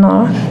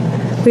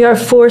daughter-in-law, we are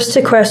forced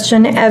to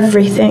question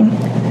everything.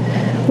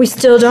 We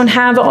still don't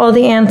have all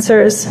the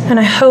answers, and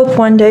I hope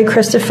one day,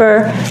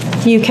 Christopher,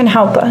 you can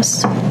help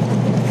us.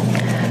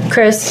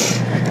 Chris,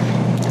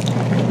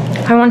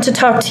 I want to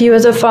talk to you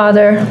as a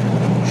father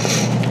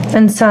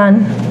and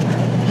son.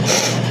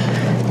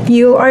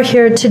 You are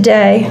here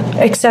today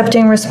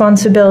accepting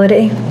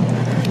responsibility,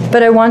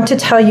 but I want to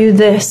tell you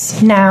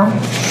this now.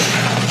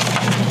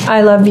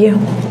 I love you.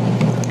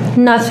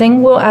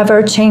 Nothing will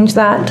ever change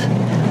that,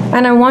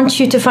 and I want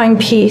you to find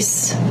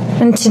peace,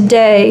 and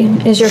today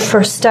is your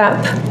first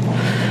step.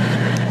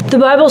 The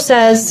Bible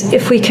says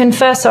if we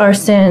confess our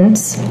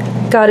sins,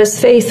 God is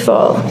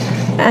faithful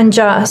and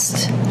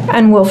just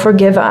and will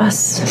forgive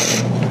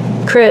us.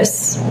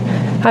 Chris,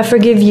 I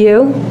forgive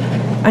you,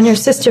 and your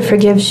sister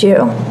forgives you,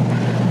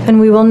 and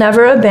we will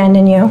never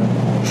abandon you,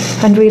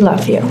 and we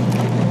love you.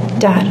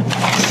 Dad.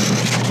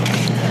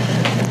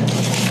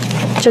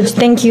 Judge,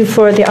 thank you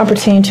for the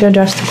opportunity to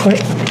address the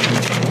court.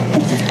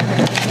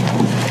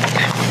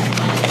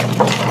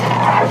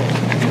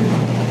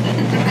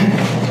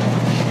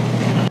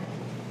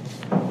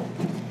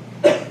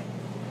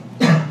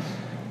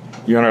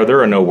 Your Honor,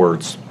 there are no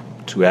words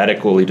to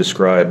adequately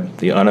describe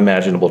the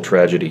unimaginable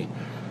tragedy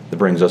that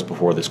brings us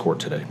before this court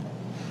today.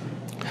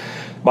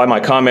 By my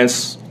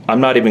comments, I'm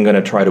not even going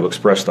to try to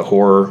express the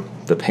horror,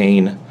 the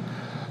pain,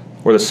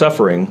 or the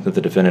suffering that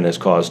the defendant has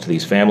caused to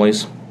these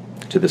families,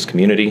 to this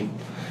community,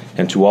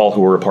 and to all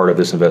who were a part of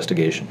this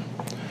investigation.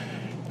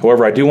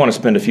 However, I do want to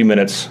spend a few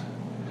minutes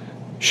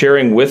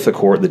sharing with the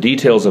court the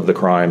details of the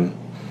crime,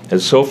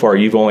 as so far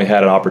you've only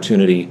had an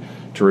opportunity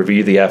to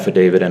review the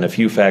affidavit and a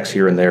few facts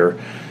here and there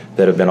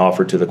that have been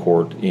offered to the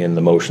court in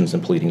the motions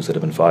and pleadings that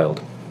have been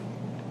filed.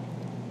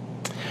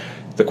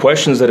 The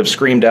questions that have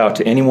screamed out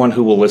to anyone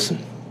who will listen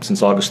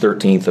since August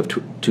 13th of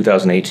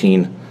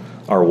 2018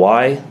 are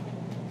why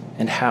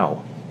and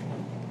how?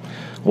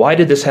 Why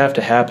did this have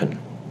to happen?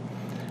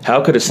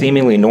 How could a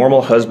seemingly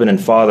normal husband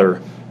and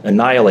father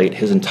annihilate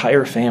his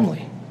entire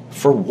family?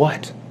 For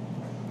what?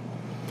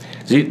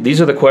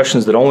 These are the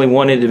questions that only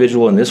one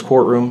individual in this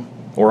courtroom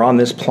or on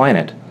this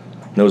planet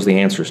knows the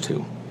answers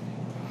to.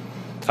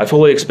 I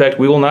fully expect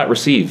we will not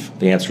receive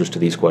the answers to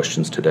these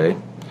questions today,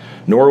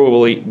 nor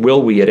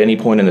will we at any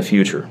point in the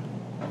future.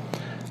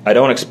 I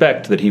don't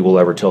expect that he will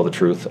ever tell the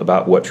truth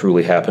about what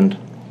truly happened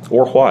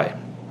or why.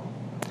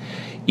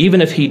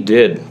 Even if he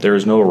did, there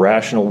is no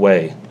rational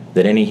way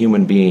that any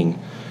human being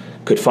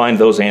could find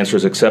those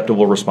answers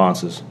acceptable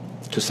responses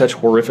to such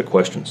horrific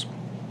questions.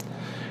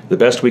 The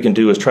best we can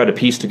do is try to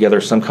piece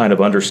together some kind of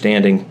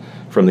understanding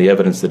from the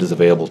evidence that is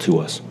available to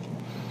us.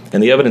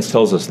 And the evidence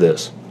tells us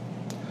this: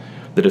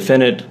 the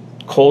defendant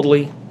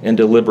coldly and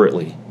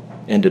deliberately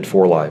ended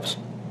 4 lives,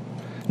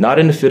 not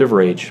in a fit of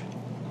rage,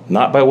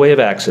 not by way of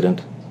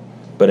accident,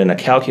 but in a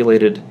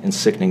calculated and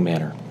sickening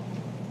manner.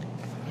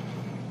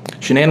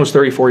 Shanann was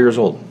 34 years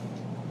old.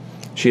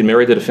 She had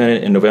married the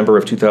defendant in November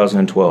of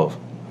 2012.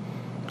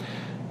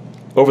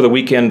 Over the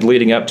weekend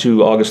leading up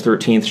to August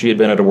 13th, she had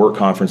been at a work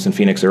conference in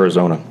Phoenix,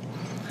 Arizona,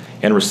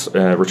 and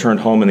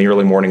returned home in the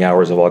early morning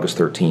hours of August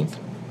 13th.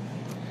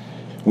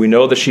 We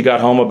know that she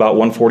got home about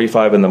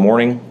 1:45 in the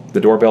morning.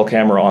 The doorbell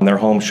camera on their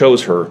home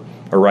shows her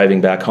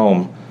arriving back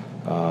home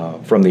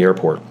from the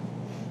airport.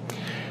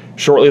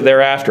 Shortly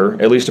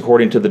thereafter, at least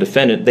according to the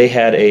defendant, they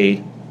had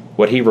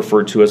what he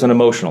referred to as an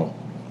emotional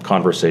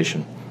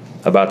conversation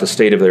about the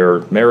state of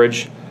their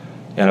marriage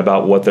and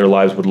about what their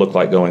lives would look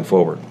like going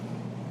forward.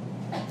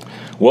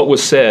 What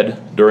was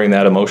said during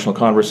that emotional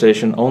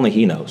conversation, only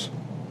he knows.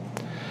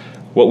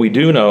 What we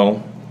do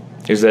know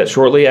is that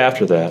shortly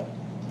after that,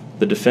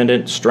 the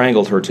defendant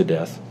strangled her to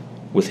death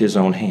with his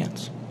own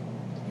hands.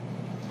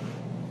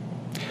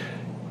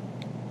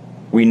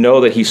 We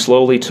know that he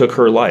slowly took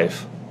her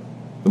life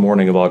the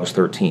morning of August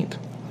 13th.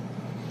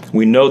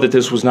 We know that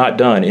this was not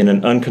done in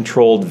an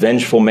uncontrolled,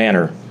 vengeful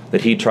manner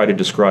that he tried to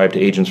describe to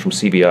agents from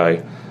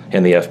CBI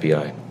and the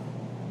FBI.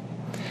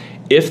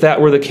 If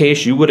that were the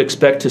case, you would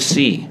expect to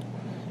see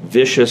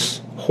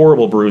vicious,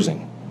 horrible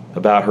bruising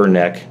about her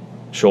neck,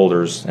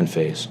 shoulders, and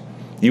face.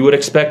 You would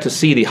expect to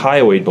see the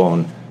hyoid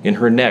bone in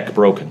her neck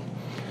broken.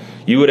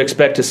 You would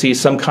expect to see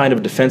some kind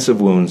of defensive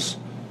wounds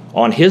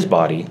on his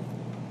body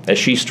as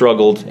she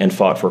struggled and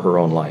fought for her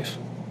own life.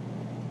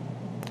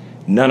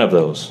 None of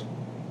those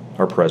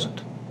are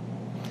present.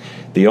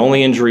 The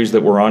only injuries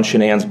that were on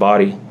Shanann's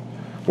body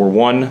were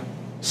one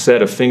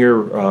set of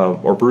finger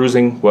or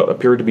bruising, what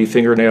appeared to be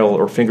fingernail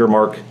or finger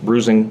mark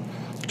bruising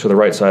to the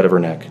right side of her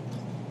neck.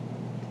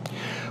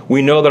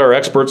 We know that our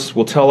experts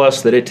will tell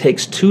us that it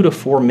takes 2 to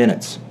 4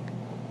 minutes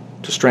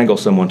to strangle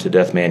someone to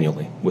death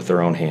manually with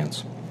their own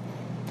hands.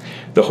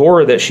 The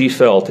horror that she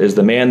felt as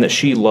the man that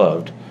she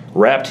loved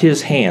wrapped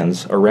his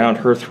hands around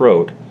her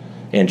throat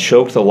and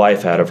choked the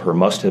life out of her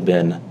must have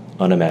been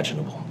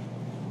unimaginable.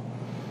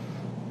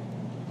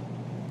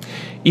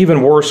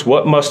 Even worse,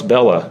 what must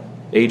Bella,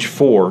 age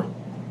 4,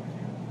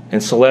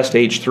 and Celeste,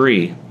 age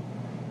 3,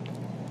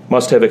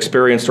 must have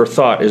experienced or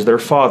thought as their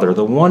father,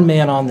 the one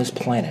man on this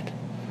planet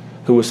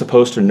who was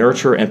supposed to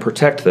nurture and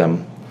protect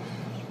them,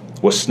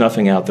 was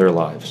snuffing out their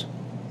lives.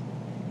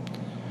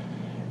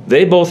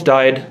 They both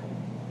died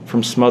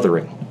from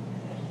smothering.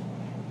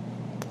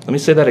 Let me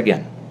say that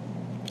again.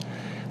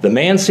 The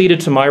man seated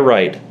to my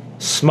right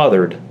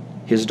smothered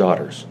his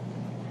daughters.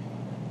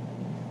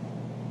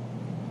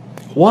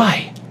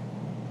 Why?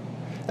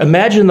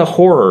 Imagine the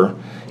horror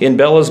in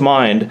Bella's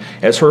mind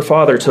as her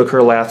father took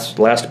her last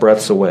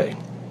breaths away.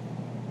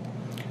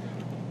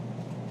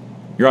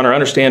 Your Honor,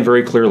 understand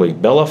very clearly,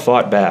 Bella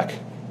fought back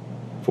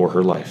for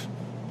her life.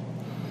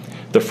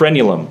 The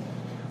frenulum,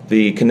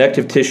 the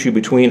connective tissue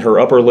between her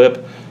upper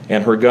lip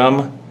and her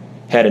gum,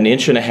 had a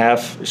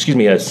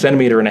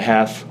centimeter and a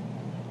half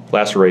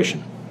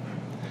laceration.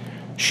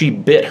 She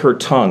bit her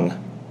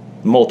tongue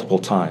multiple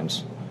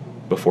times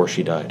before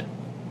she died.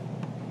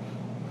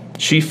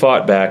 She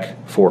fought back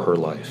for her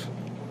life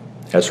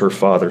as her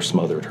father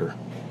smothered her.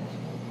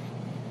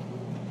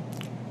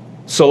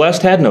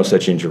 Celeste had no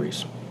such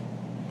injuries.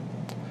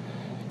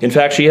 In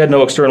fact, she had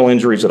no external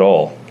injuries at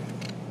all.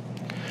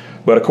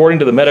 But according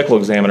to the medical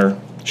examiner,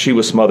 she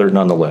was smothered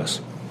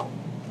nonetheless.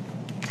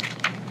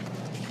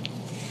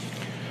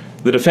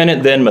 The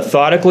defendant then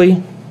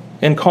methodically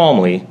and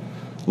calmly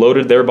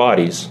loaded their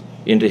bodies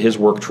into his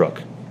work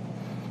truck,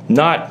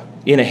 not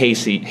in a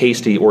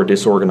hasty or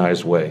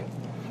disorganized way.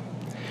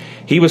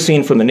 He was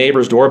seen from the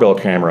neighbor's doorbell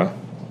camera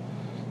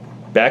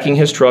backing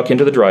his truck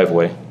into the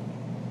driveway,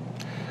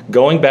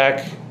 going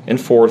back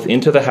and forth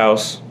into the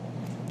house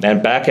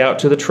and back out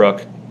to the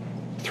truck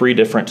 3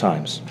 different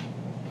times,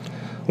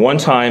 1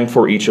 time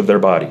for each of their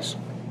bodies.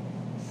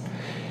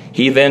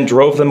 He then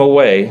drove them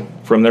away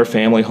from their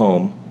family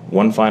home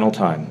 1 final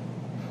time,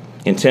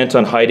 intent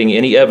on hiding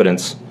any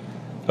evidence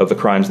of the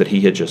crimes that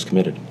he had just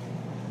committed.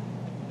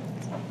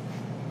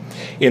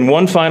 In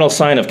one final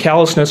sign of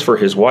callousness for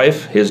his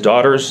wife, his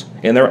daughters,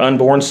 and their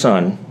unborn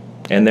son,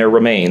 and their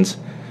remains,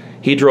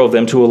 he drove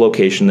them to a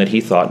location that he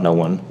thought no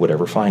one would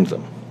ever find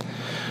them,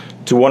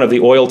 to one of the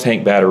oil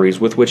tank batteries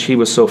with which he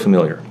was so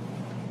familiar.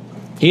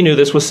 He knew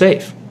this was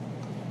safe.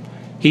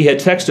 He had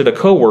texted a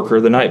coworker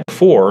the night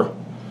before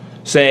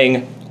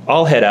saying,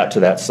 "I'll head out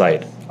to that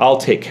site. I'll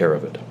take care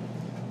of it."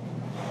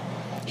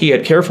 He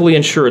had carefully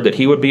ensured that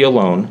he would be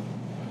alone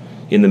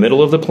in the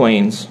middle of the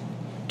plains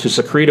to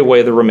secrete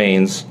away the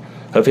remains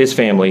of his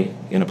family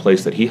in a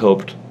place that he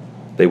hoped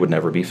they would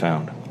never be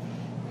found.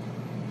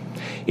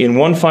 In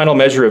one final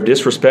measure of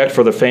disrespect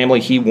for the family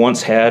he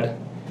once had,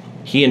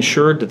 he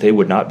ensured that they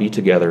would not be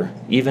together,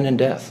 even in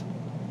death,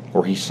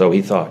 or so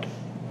he thought.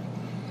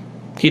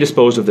 He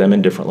disposed of them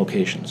in different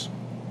locations.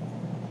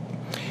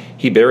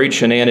 He buried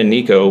Shanann and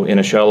Nico in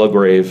a shallow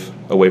grave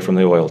away from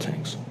the oil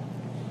tanks.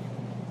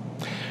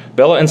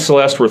 Bella and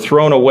Celeste were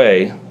thrown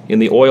away in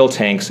the oil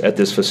tanks at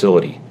this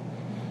facility.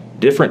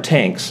 Different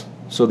tanks,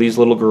 so these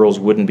little girls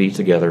wouldn't be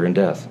together in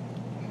death.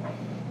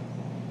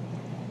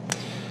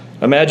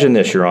 Imagine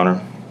this, Your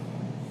Honor.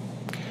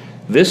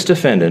 This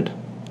defendant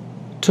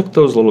took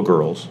those little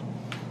girls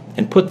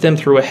and put them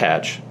through a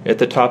hatch at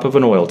the top of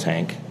an oil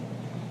tank,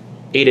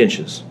 8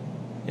 inches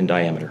in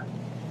diameter.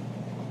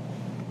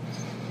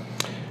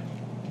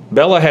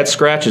 Bella had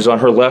scratches on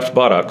her left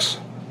buttocks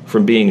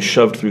from being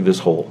shoved through this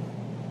hole.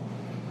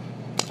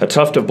 A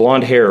tuft of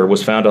blonde hair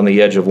was found on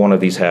the edge of one of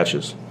these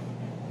hatches.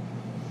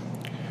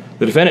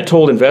 The defendant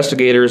told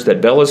investigators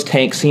that Bella's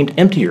tank seemed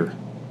emptier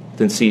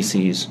than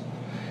CC's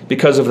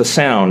because of the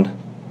sound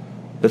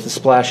that the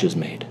splashes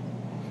made.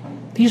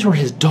 These were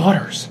his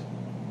daughters.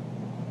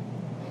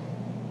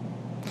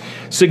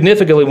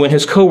 Significantly, when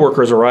his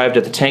coworkers arrived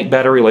at the tank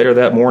battery later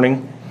that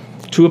morning,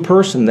 to a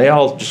person, they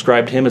all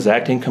described him as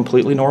acting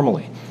completely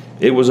normally.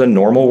 It was a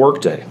normal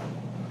workday,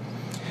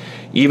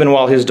 even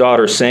while his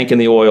daughter sank in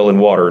the oil and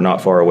water not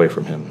far away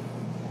from him.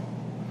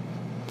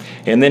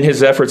 And then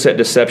his efforts at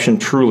deception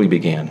truly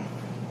began.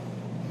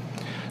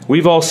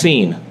 We've all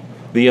seen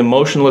the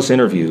emotionless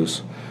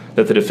interviews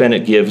that the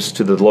defendant gives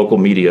to the local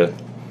media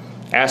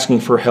asking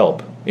for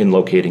help in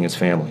locating his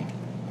family.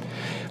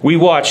 We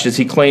watched as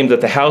he claimed that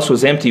the house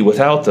was empty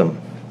without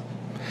them,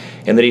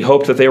 and that he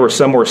hoped that they were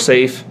somewhere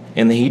safe,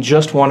 and that he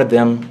just wanted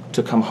them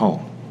to come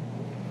home.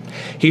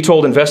 He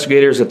told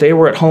investigators that they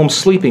were at home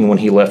sleeping when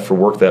he left for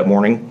work that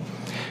morning,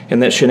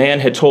 and that Shanann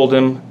had told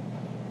him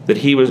that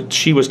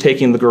she was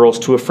taking the girls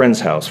to a friend's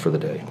house for the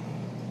day.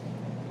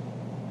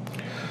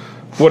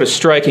 What is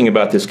striking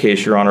about this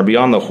case, Your Honor,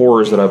 beyond the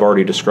horrors that I've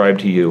already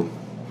described to you,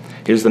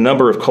 is the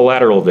number of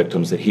collateral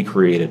victims that he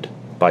created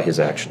by his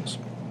actions.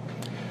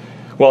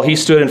 While he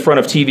stood in front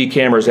of TV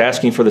cameras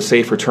asking for the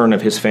safe return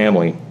of his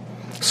family,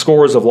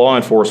 scores of law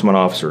enforcement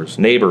officers,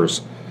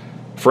 neighbors,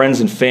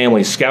 friends, and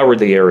family scoured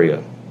the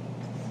area,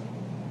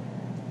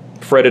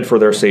 fretted for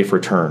their safe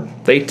return.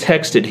 They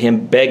texted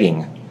him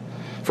begging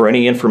for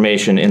any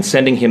information and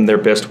sending him their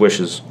best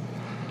wishes,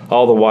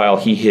 all the while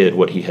he hid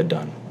what he had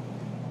done.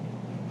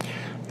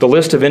 The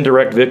list of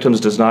indirect victims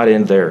does not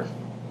end there.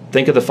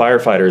 Think of the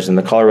firefighters and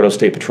the Colorado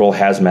State Patrol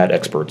hazmat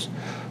experts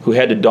who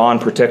had to don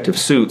protective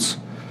suits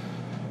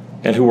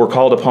and who were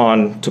called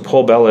upon to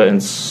pull Bella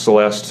and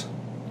Celeste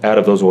out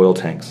of those oil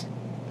tanks.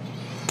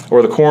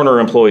 Or the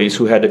coroner employees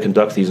who had to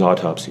conduct these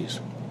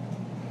autopsies.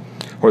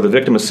 Or the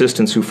victim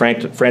assistants who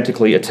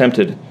frantically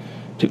attempted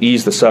to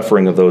ease the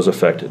suffering of those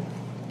affected.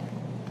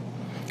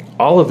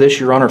 All of this,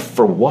 Your Honor,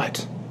 for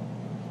what?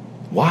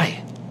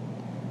 Why?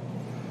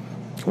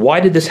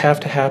 Why did this have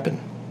to happen?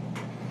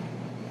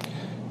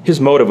 His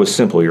motive was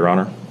simple, Your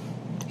Honor.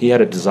 He had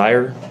a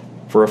desire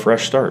for a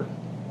fresh start,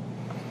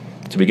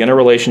 to begin a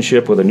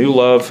relationship with a new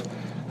love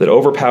that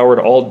overpowered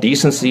all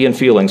decency and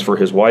feelings for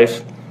his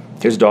wife,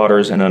 his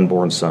daughters, and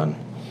unborn son.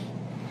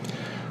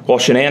 While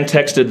Shanann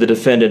texted the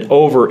defendant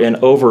over and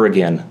over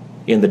again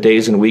in the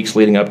days and weeks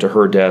leading up to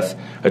her death,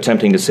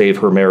 attempting to save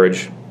her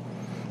marriage,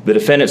 the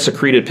defendant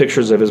secreted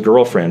pictures of his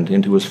girlfriend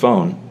into his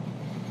phone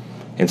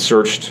and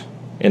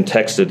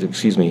texted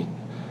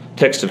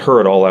her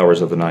at all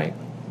hours of the night.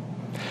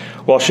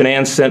 While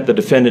Shanann sent the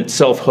defendant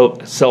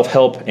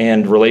self-help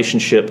and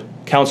relationship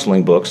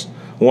counseling books,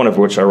 one of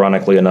which,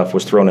 ironically enough,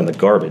 was thrown in the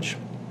garbage,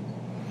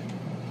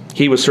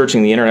 he was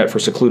searching the internet for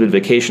secluded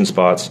vacation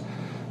spots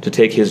to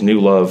take his new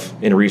love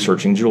in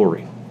researching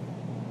jewelry.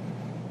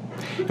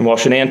 And while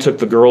Shanann took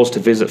the girls to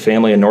visit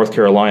family in North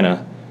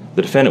Carolina,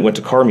 the defendant went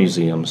to car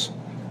museums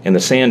and the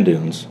sand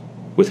dunes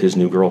with his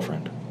new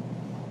girlfriend.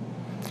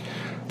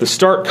 The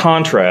stark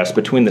contrast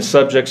between the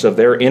subjects of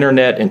their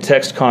internet and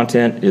text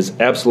content is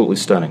absolutely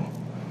stunning.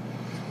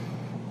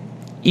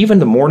 Even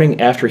the morning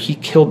after he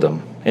killed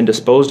them and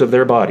disposed of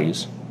their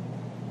bodies,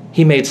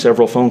 he made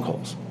several phone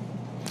calls.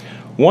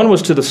 One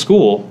was to the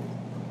school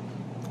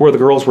where the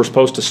girls were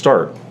supposed to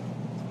start,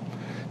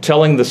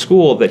 telling the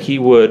school that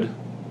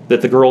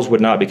the girls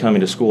would not be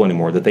coming to school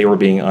anymore, that they were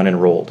being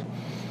unenrolled,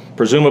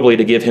 presumably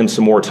to give him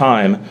some more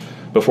time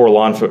before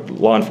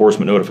law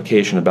enforcement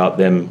notification about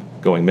them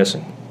going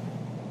missing.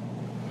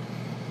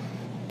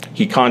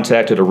 He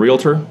contacted a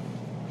realtor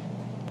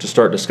to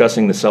start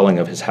discussing the selling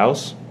of his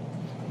house,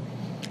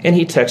 and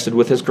he texted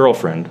with his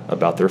girlfriend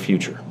about their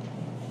future.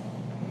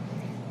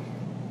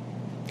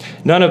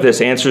 None of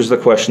this answers the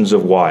questions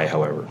of why,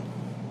 however.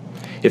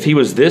 If he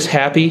was this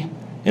happy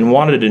and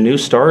wanted a new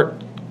start,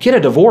 get a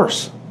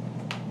divorce.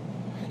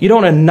 You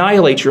don't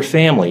annihilate your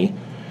family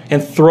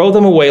and throw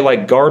them away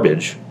like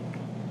garbage.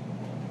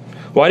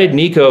 Why did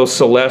Nico,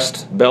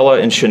 Celeste, Bella,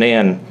 and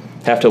Shanann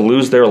have to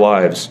lose their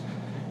lives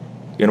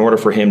in order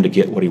for him to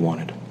get what he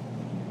wanted?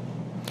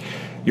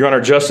 Your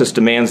Honor, justice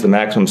demands the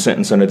maximum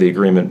sentence under the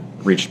agreement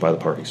reached by the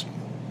parties.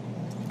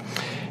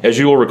 As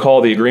you will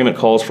recall, the agreement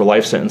calls for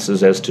life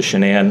sentences as to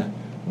Shanann,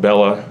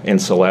 Bella,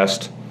 and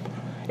Celeste,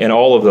 and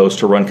all of those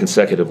to run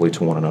consecutively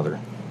to one another.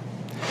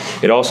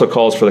 It also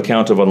calls for the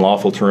count of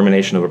unlawful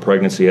termination of a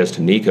pregnancy as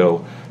to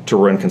Nico to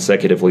run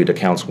consecutively to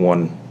counts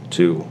 1,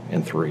 2,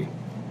 and 3.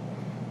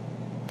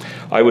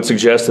 I would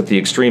suggest that the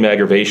extreme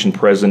aggravation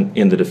present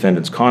in the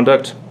defendant's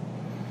conduct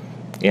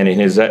and in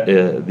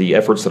the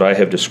efforts that I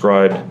have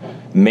described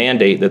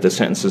mandate that the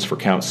sentences for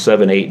counts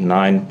 7, 8, and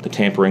 9, the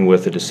tampering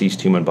with the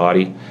deceased human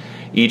body,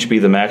 each be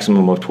the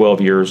maximum of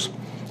 12 years,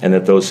 and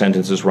that those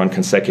sentences run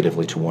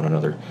consecutively to one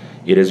another.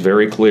 It is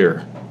very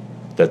clear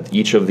that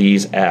each of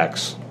these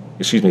acts,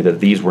 that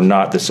these were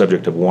not the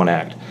subject of one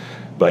act,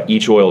 but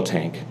each oil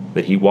tank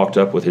that he walked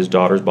up with his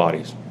daughter's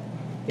bodies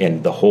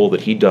and the hole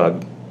that he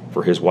dug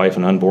for his wife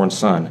and unborn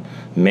son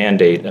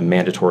mandate a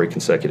mandatory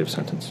consecutive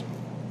sentence.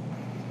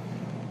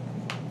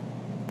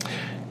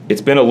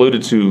 It's been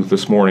alluded to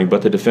this morning,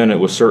 but the defendant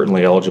was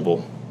certainly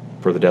eligible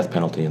for the death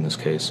penalty in this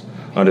case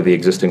under the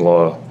existing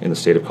law in the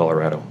state of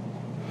Colorado.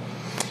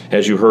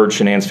 As you heard,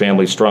 Shanann's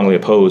family strongly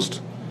opposed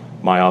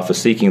my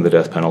office seeking the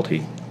death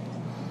penalty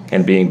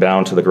and being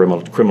bound to the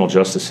criminal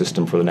justice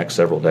system for the next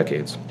several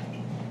decades.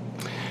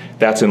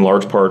 That's in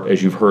large part,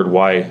 as you've heard,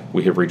 why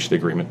we have reached the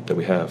agreement that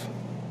we have.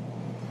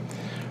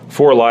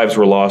 4 lives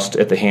were lost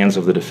at the hands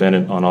of the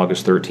defendant on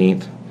August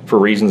 13th for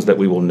reasons that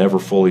we will never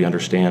fully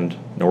understand,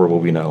 nor will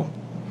we know.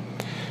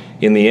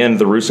 In the end,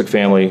 the Rusick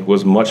family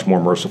was much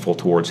more merciful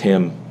towards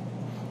him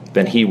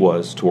than he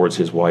was towards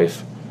his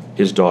wife,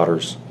 his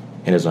daughters,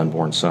 and his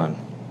unborn son.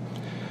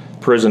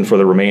 Prison for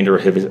the remainder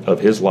of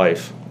his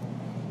life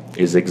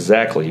is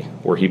exactly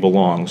where he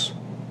belongs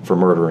for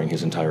murdering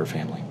his entire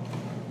family.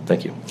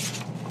 Thank you.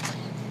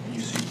 Are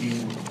you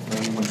seeking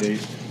 91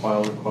 days to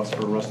file a request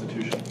for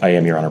restitution? I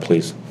am, Your Honor,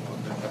 please.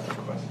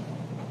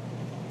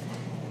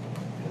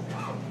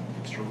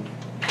 Mr.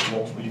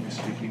 Waltz, will you be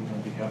speaking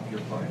on behalf of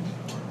your client?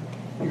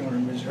 Your Honor,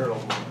 Ms. Harrell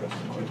will address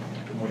the court.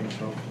 Good morning, Ms.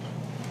 Harrell.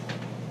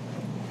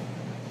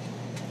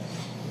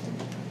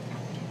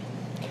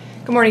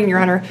 Good morning, Your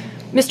Honor.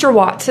 Mr.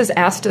 Watts has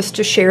asked us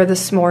to share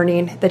this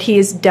morning that he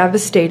is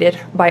devastated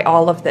by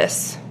all of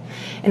this.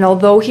 And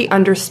although he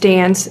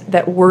understands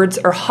that words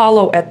are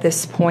hollow at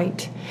this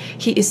point,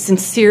 he is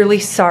sincerely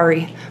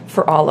sorry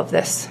for all of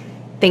this.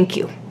 Thank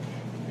you.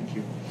 Thank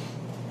you.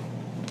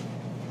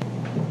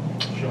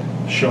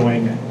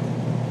 Showing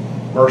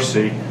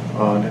mercy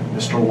on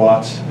Mr.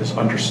 Watts is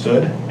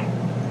understood,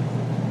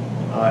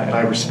 and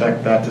I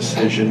respect that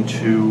decision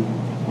to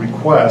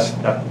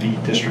request that the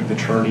district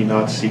attorney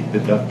not seek the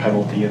death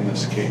penalty in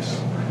this case.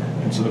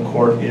 And so the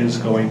court is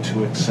going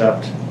to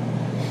accept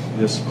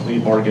this plea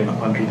bargain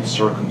under the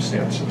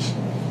circumstances.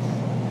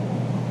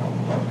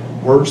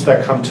 Words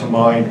that come to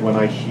mind when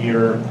I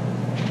hear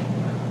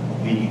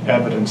the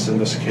evidence in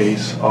this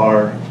case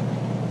are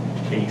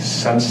a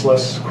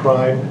senseless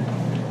crime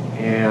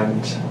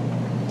and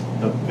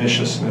the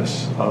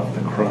viciousness of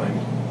the crime.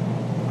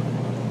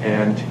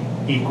 And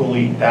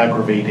equally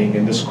aggravating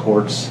in this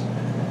court's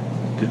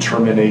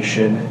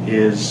determination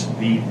is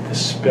the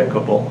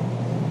despicable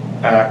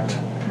act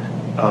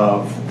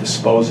of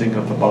disposing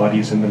of the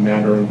bodies in the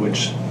manner in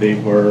which they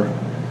were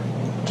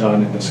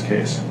done in this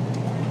case.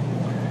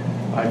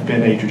 I've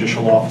been a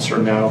judicial officer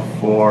now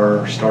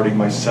for starting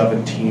my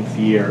 17th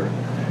year,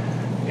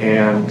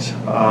 and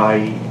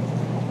I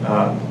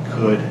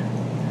could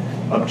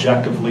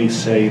objectively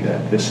say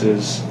that this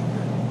is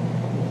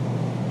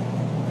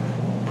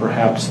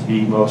perhaps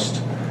the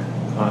most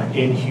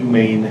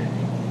inhumane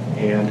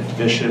and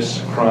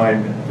vicious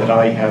crime that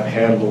I have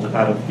handled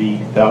out of the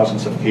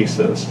thousands of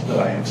cases that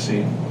I have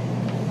seen.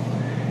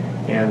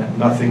 And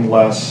nothing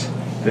less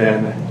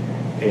than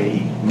a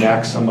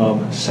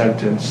maximum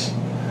sentence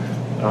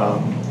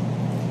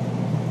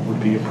would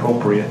be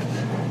appropriate,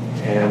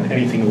 and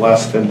anything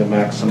less than the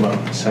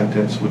maximum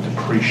sentence would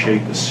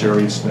depreciate the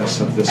seriousness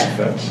of this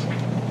offense.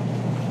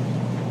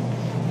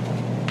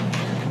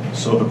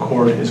 So the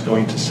court is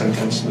going to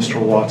sentence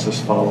Mr. Watts as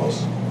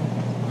follows.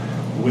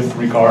 With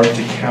regard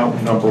to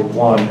count number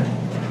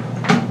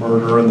 1,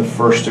 murder in the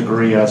first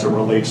degree as it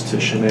relates to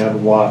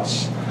Shanann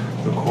Watts,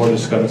 the court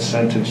is going to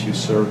sentence you,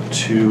 sir,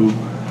 to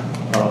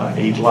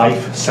a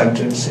life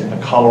sentence in the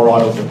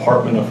Colorado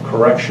Department of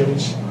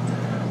Corrections,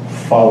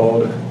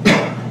 followed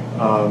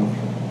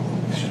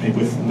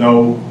with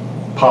no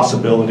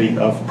possibility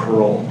of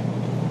parole.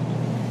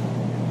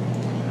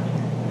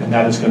 And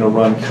that is going to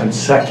run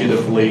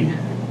consecutively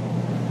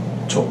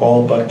to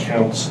all but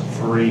counts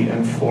 3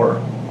 and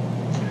 4.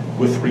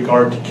 With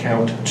regard to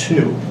count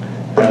 2,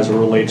 as it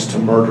relates to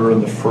murder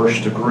in the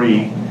first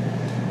degree,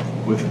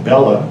 with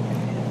Bella,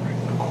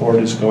 the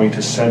court is going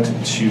to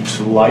sentence you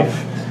to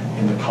life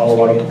in the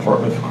Colorado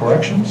Department of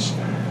Corrections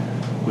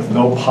with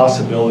no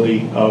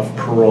possibility of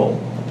parole.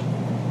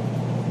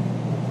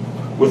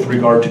 With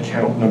regard to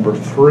count number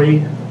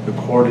 3, the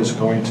court is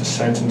going to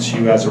sentence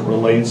you as it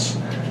relates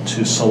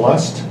to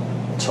Celeste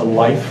to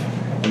life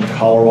in the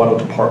Colorado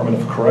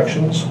Department of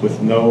Corrections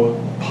with no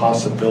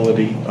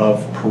possibility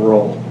of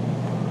parole.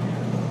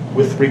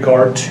 With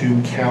regard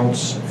to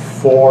counts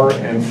 4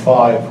 and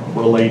 5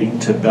 relating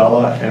to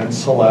Bella and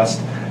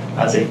Celeste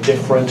as a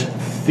different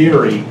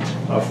theory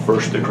of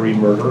first-degree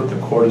murder,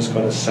 the court is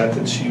going to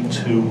sentence you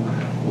to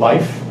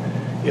life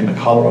in the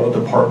Colorado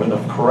Department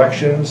of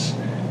Corrections,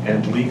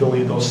 and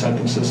legally those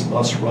sentences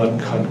must run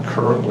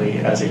concurrently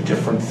as a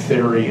different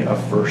theory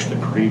of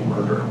first-degree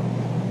murder.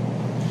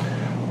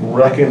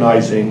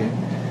 Recognizing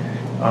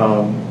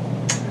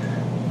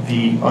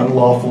the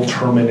unlawful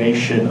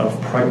termination of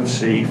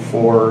pregnancy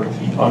for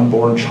the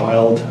unborn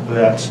child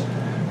that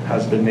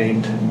has been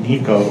named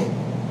Nico,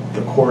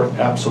 the court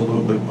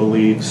absolutely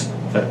believes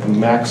that the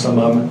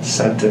maximum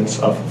sentence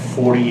of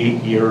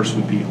 48 years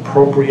would be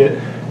appropriate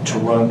to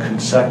run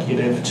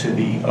consecutive to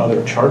the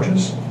other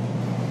charges,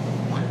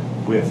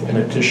 with an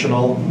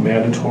additional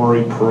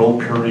mandatory parole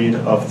period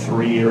of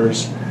 3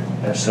 years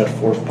as set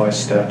forth by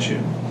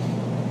statute.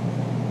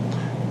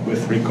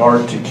 With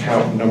regard to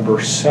count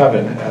number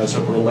 7, as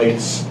it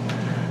relates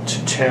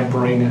to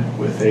tampering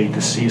with a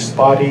deceased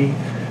body,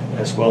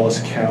 as well as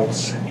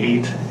counts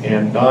 8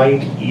 and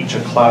 9, each a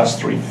class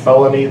 3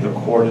 felony, the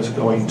court is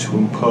going to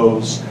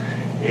impose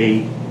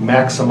a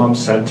maximum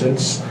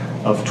sentence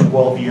of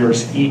 12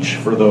 years each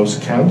for those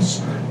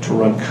counts to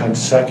run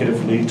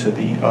consecutively to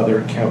the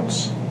other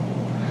counts.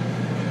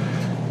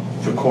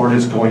 The court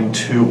is going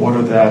to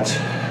order that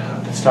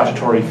the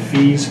statutory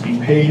fees be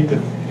paid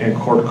and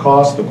court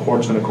costs. The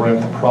court's going to grant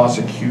the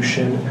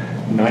prosecution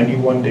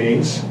 91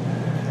 days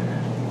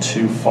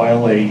to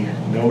file a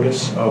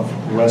notice of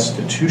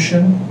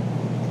restitution,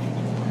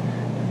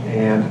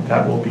 and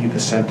that will be the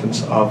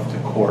sentence of the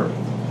court.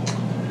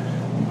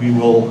 We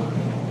will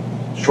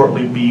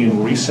shortly be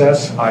in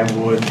recess. I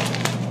would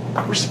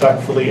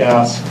respectfully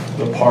ask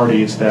the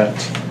parties that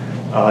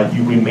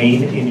you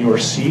remain in your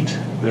seat.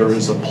 There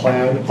is a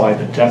plan by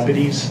the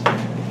deputies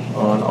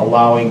on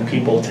allowing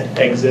people to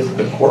exit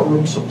the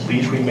courtroom, so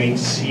please remain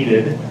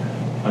seated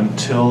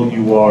until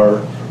you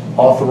are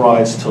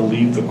authorized to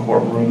leave the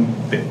courtroom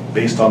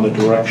based on the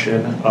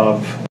direction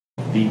of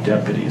the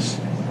deputies.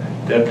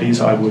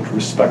 Deputies, I would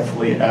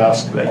respectfully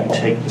ask that you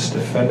take this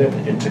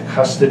defendant into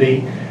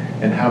custody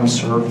and have him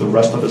serve the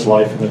rest of his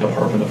life in the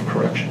Department of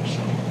Corrections.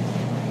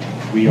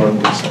 We are in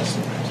recess.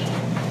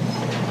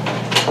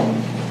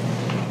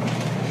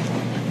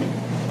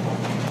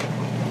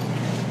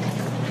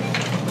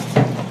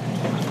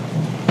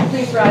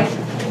 Please rise.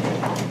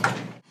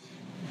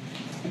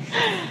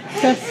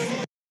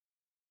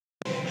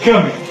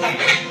 Come here.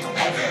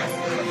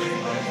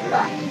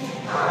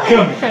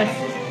 Come here. Chris.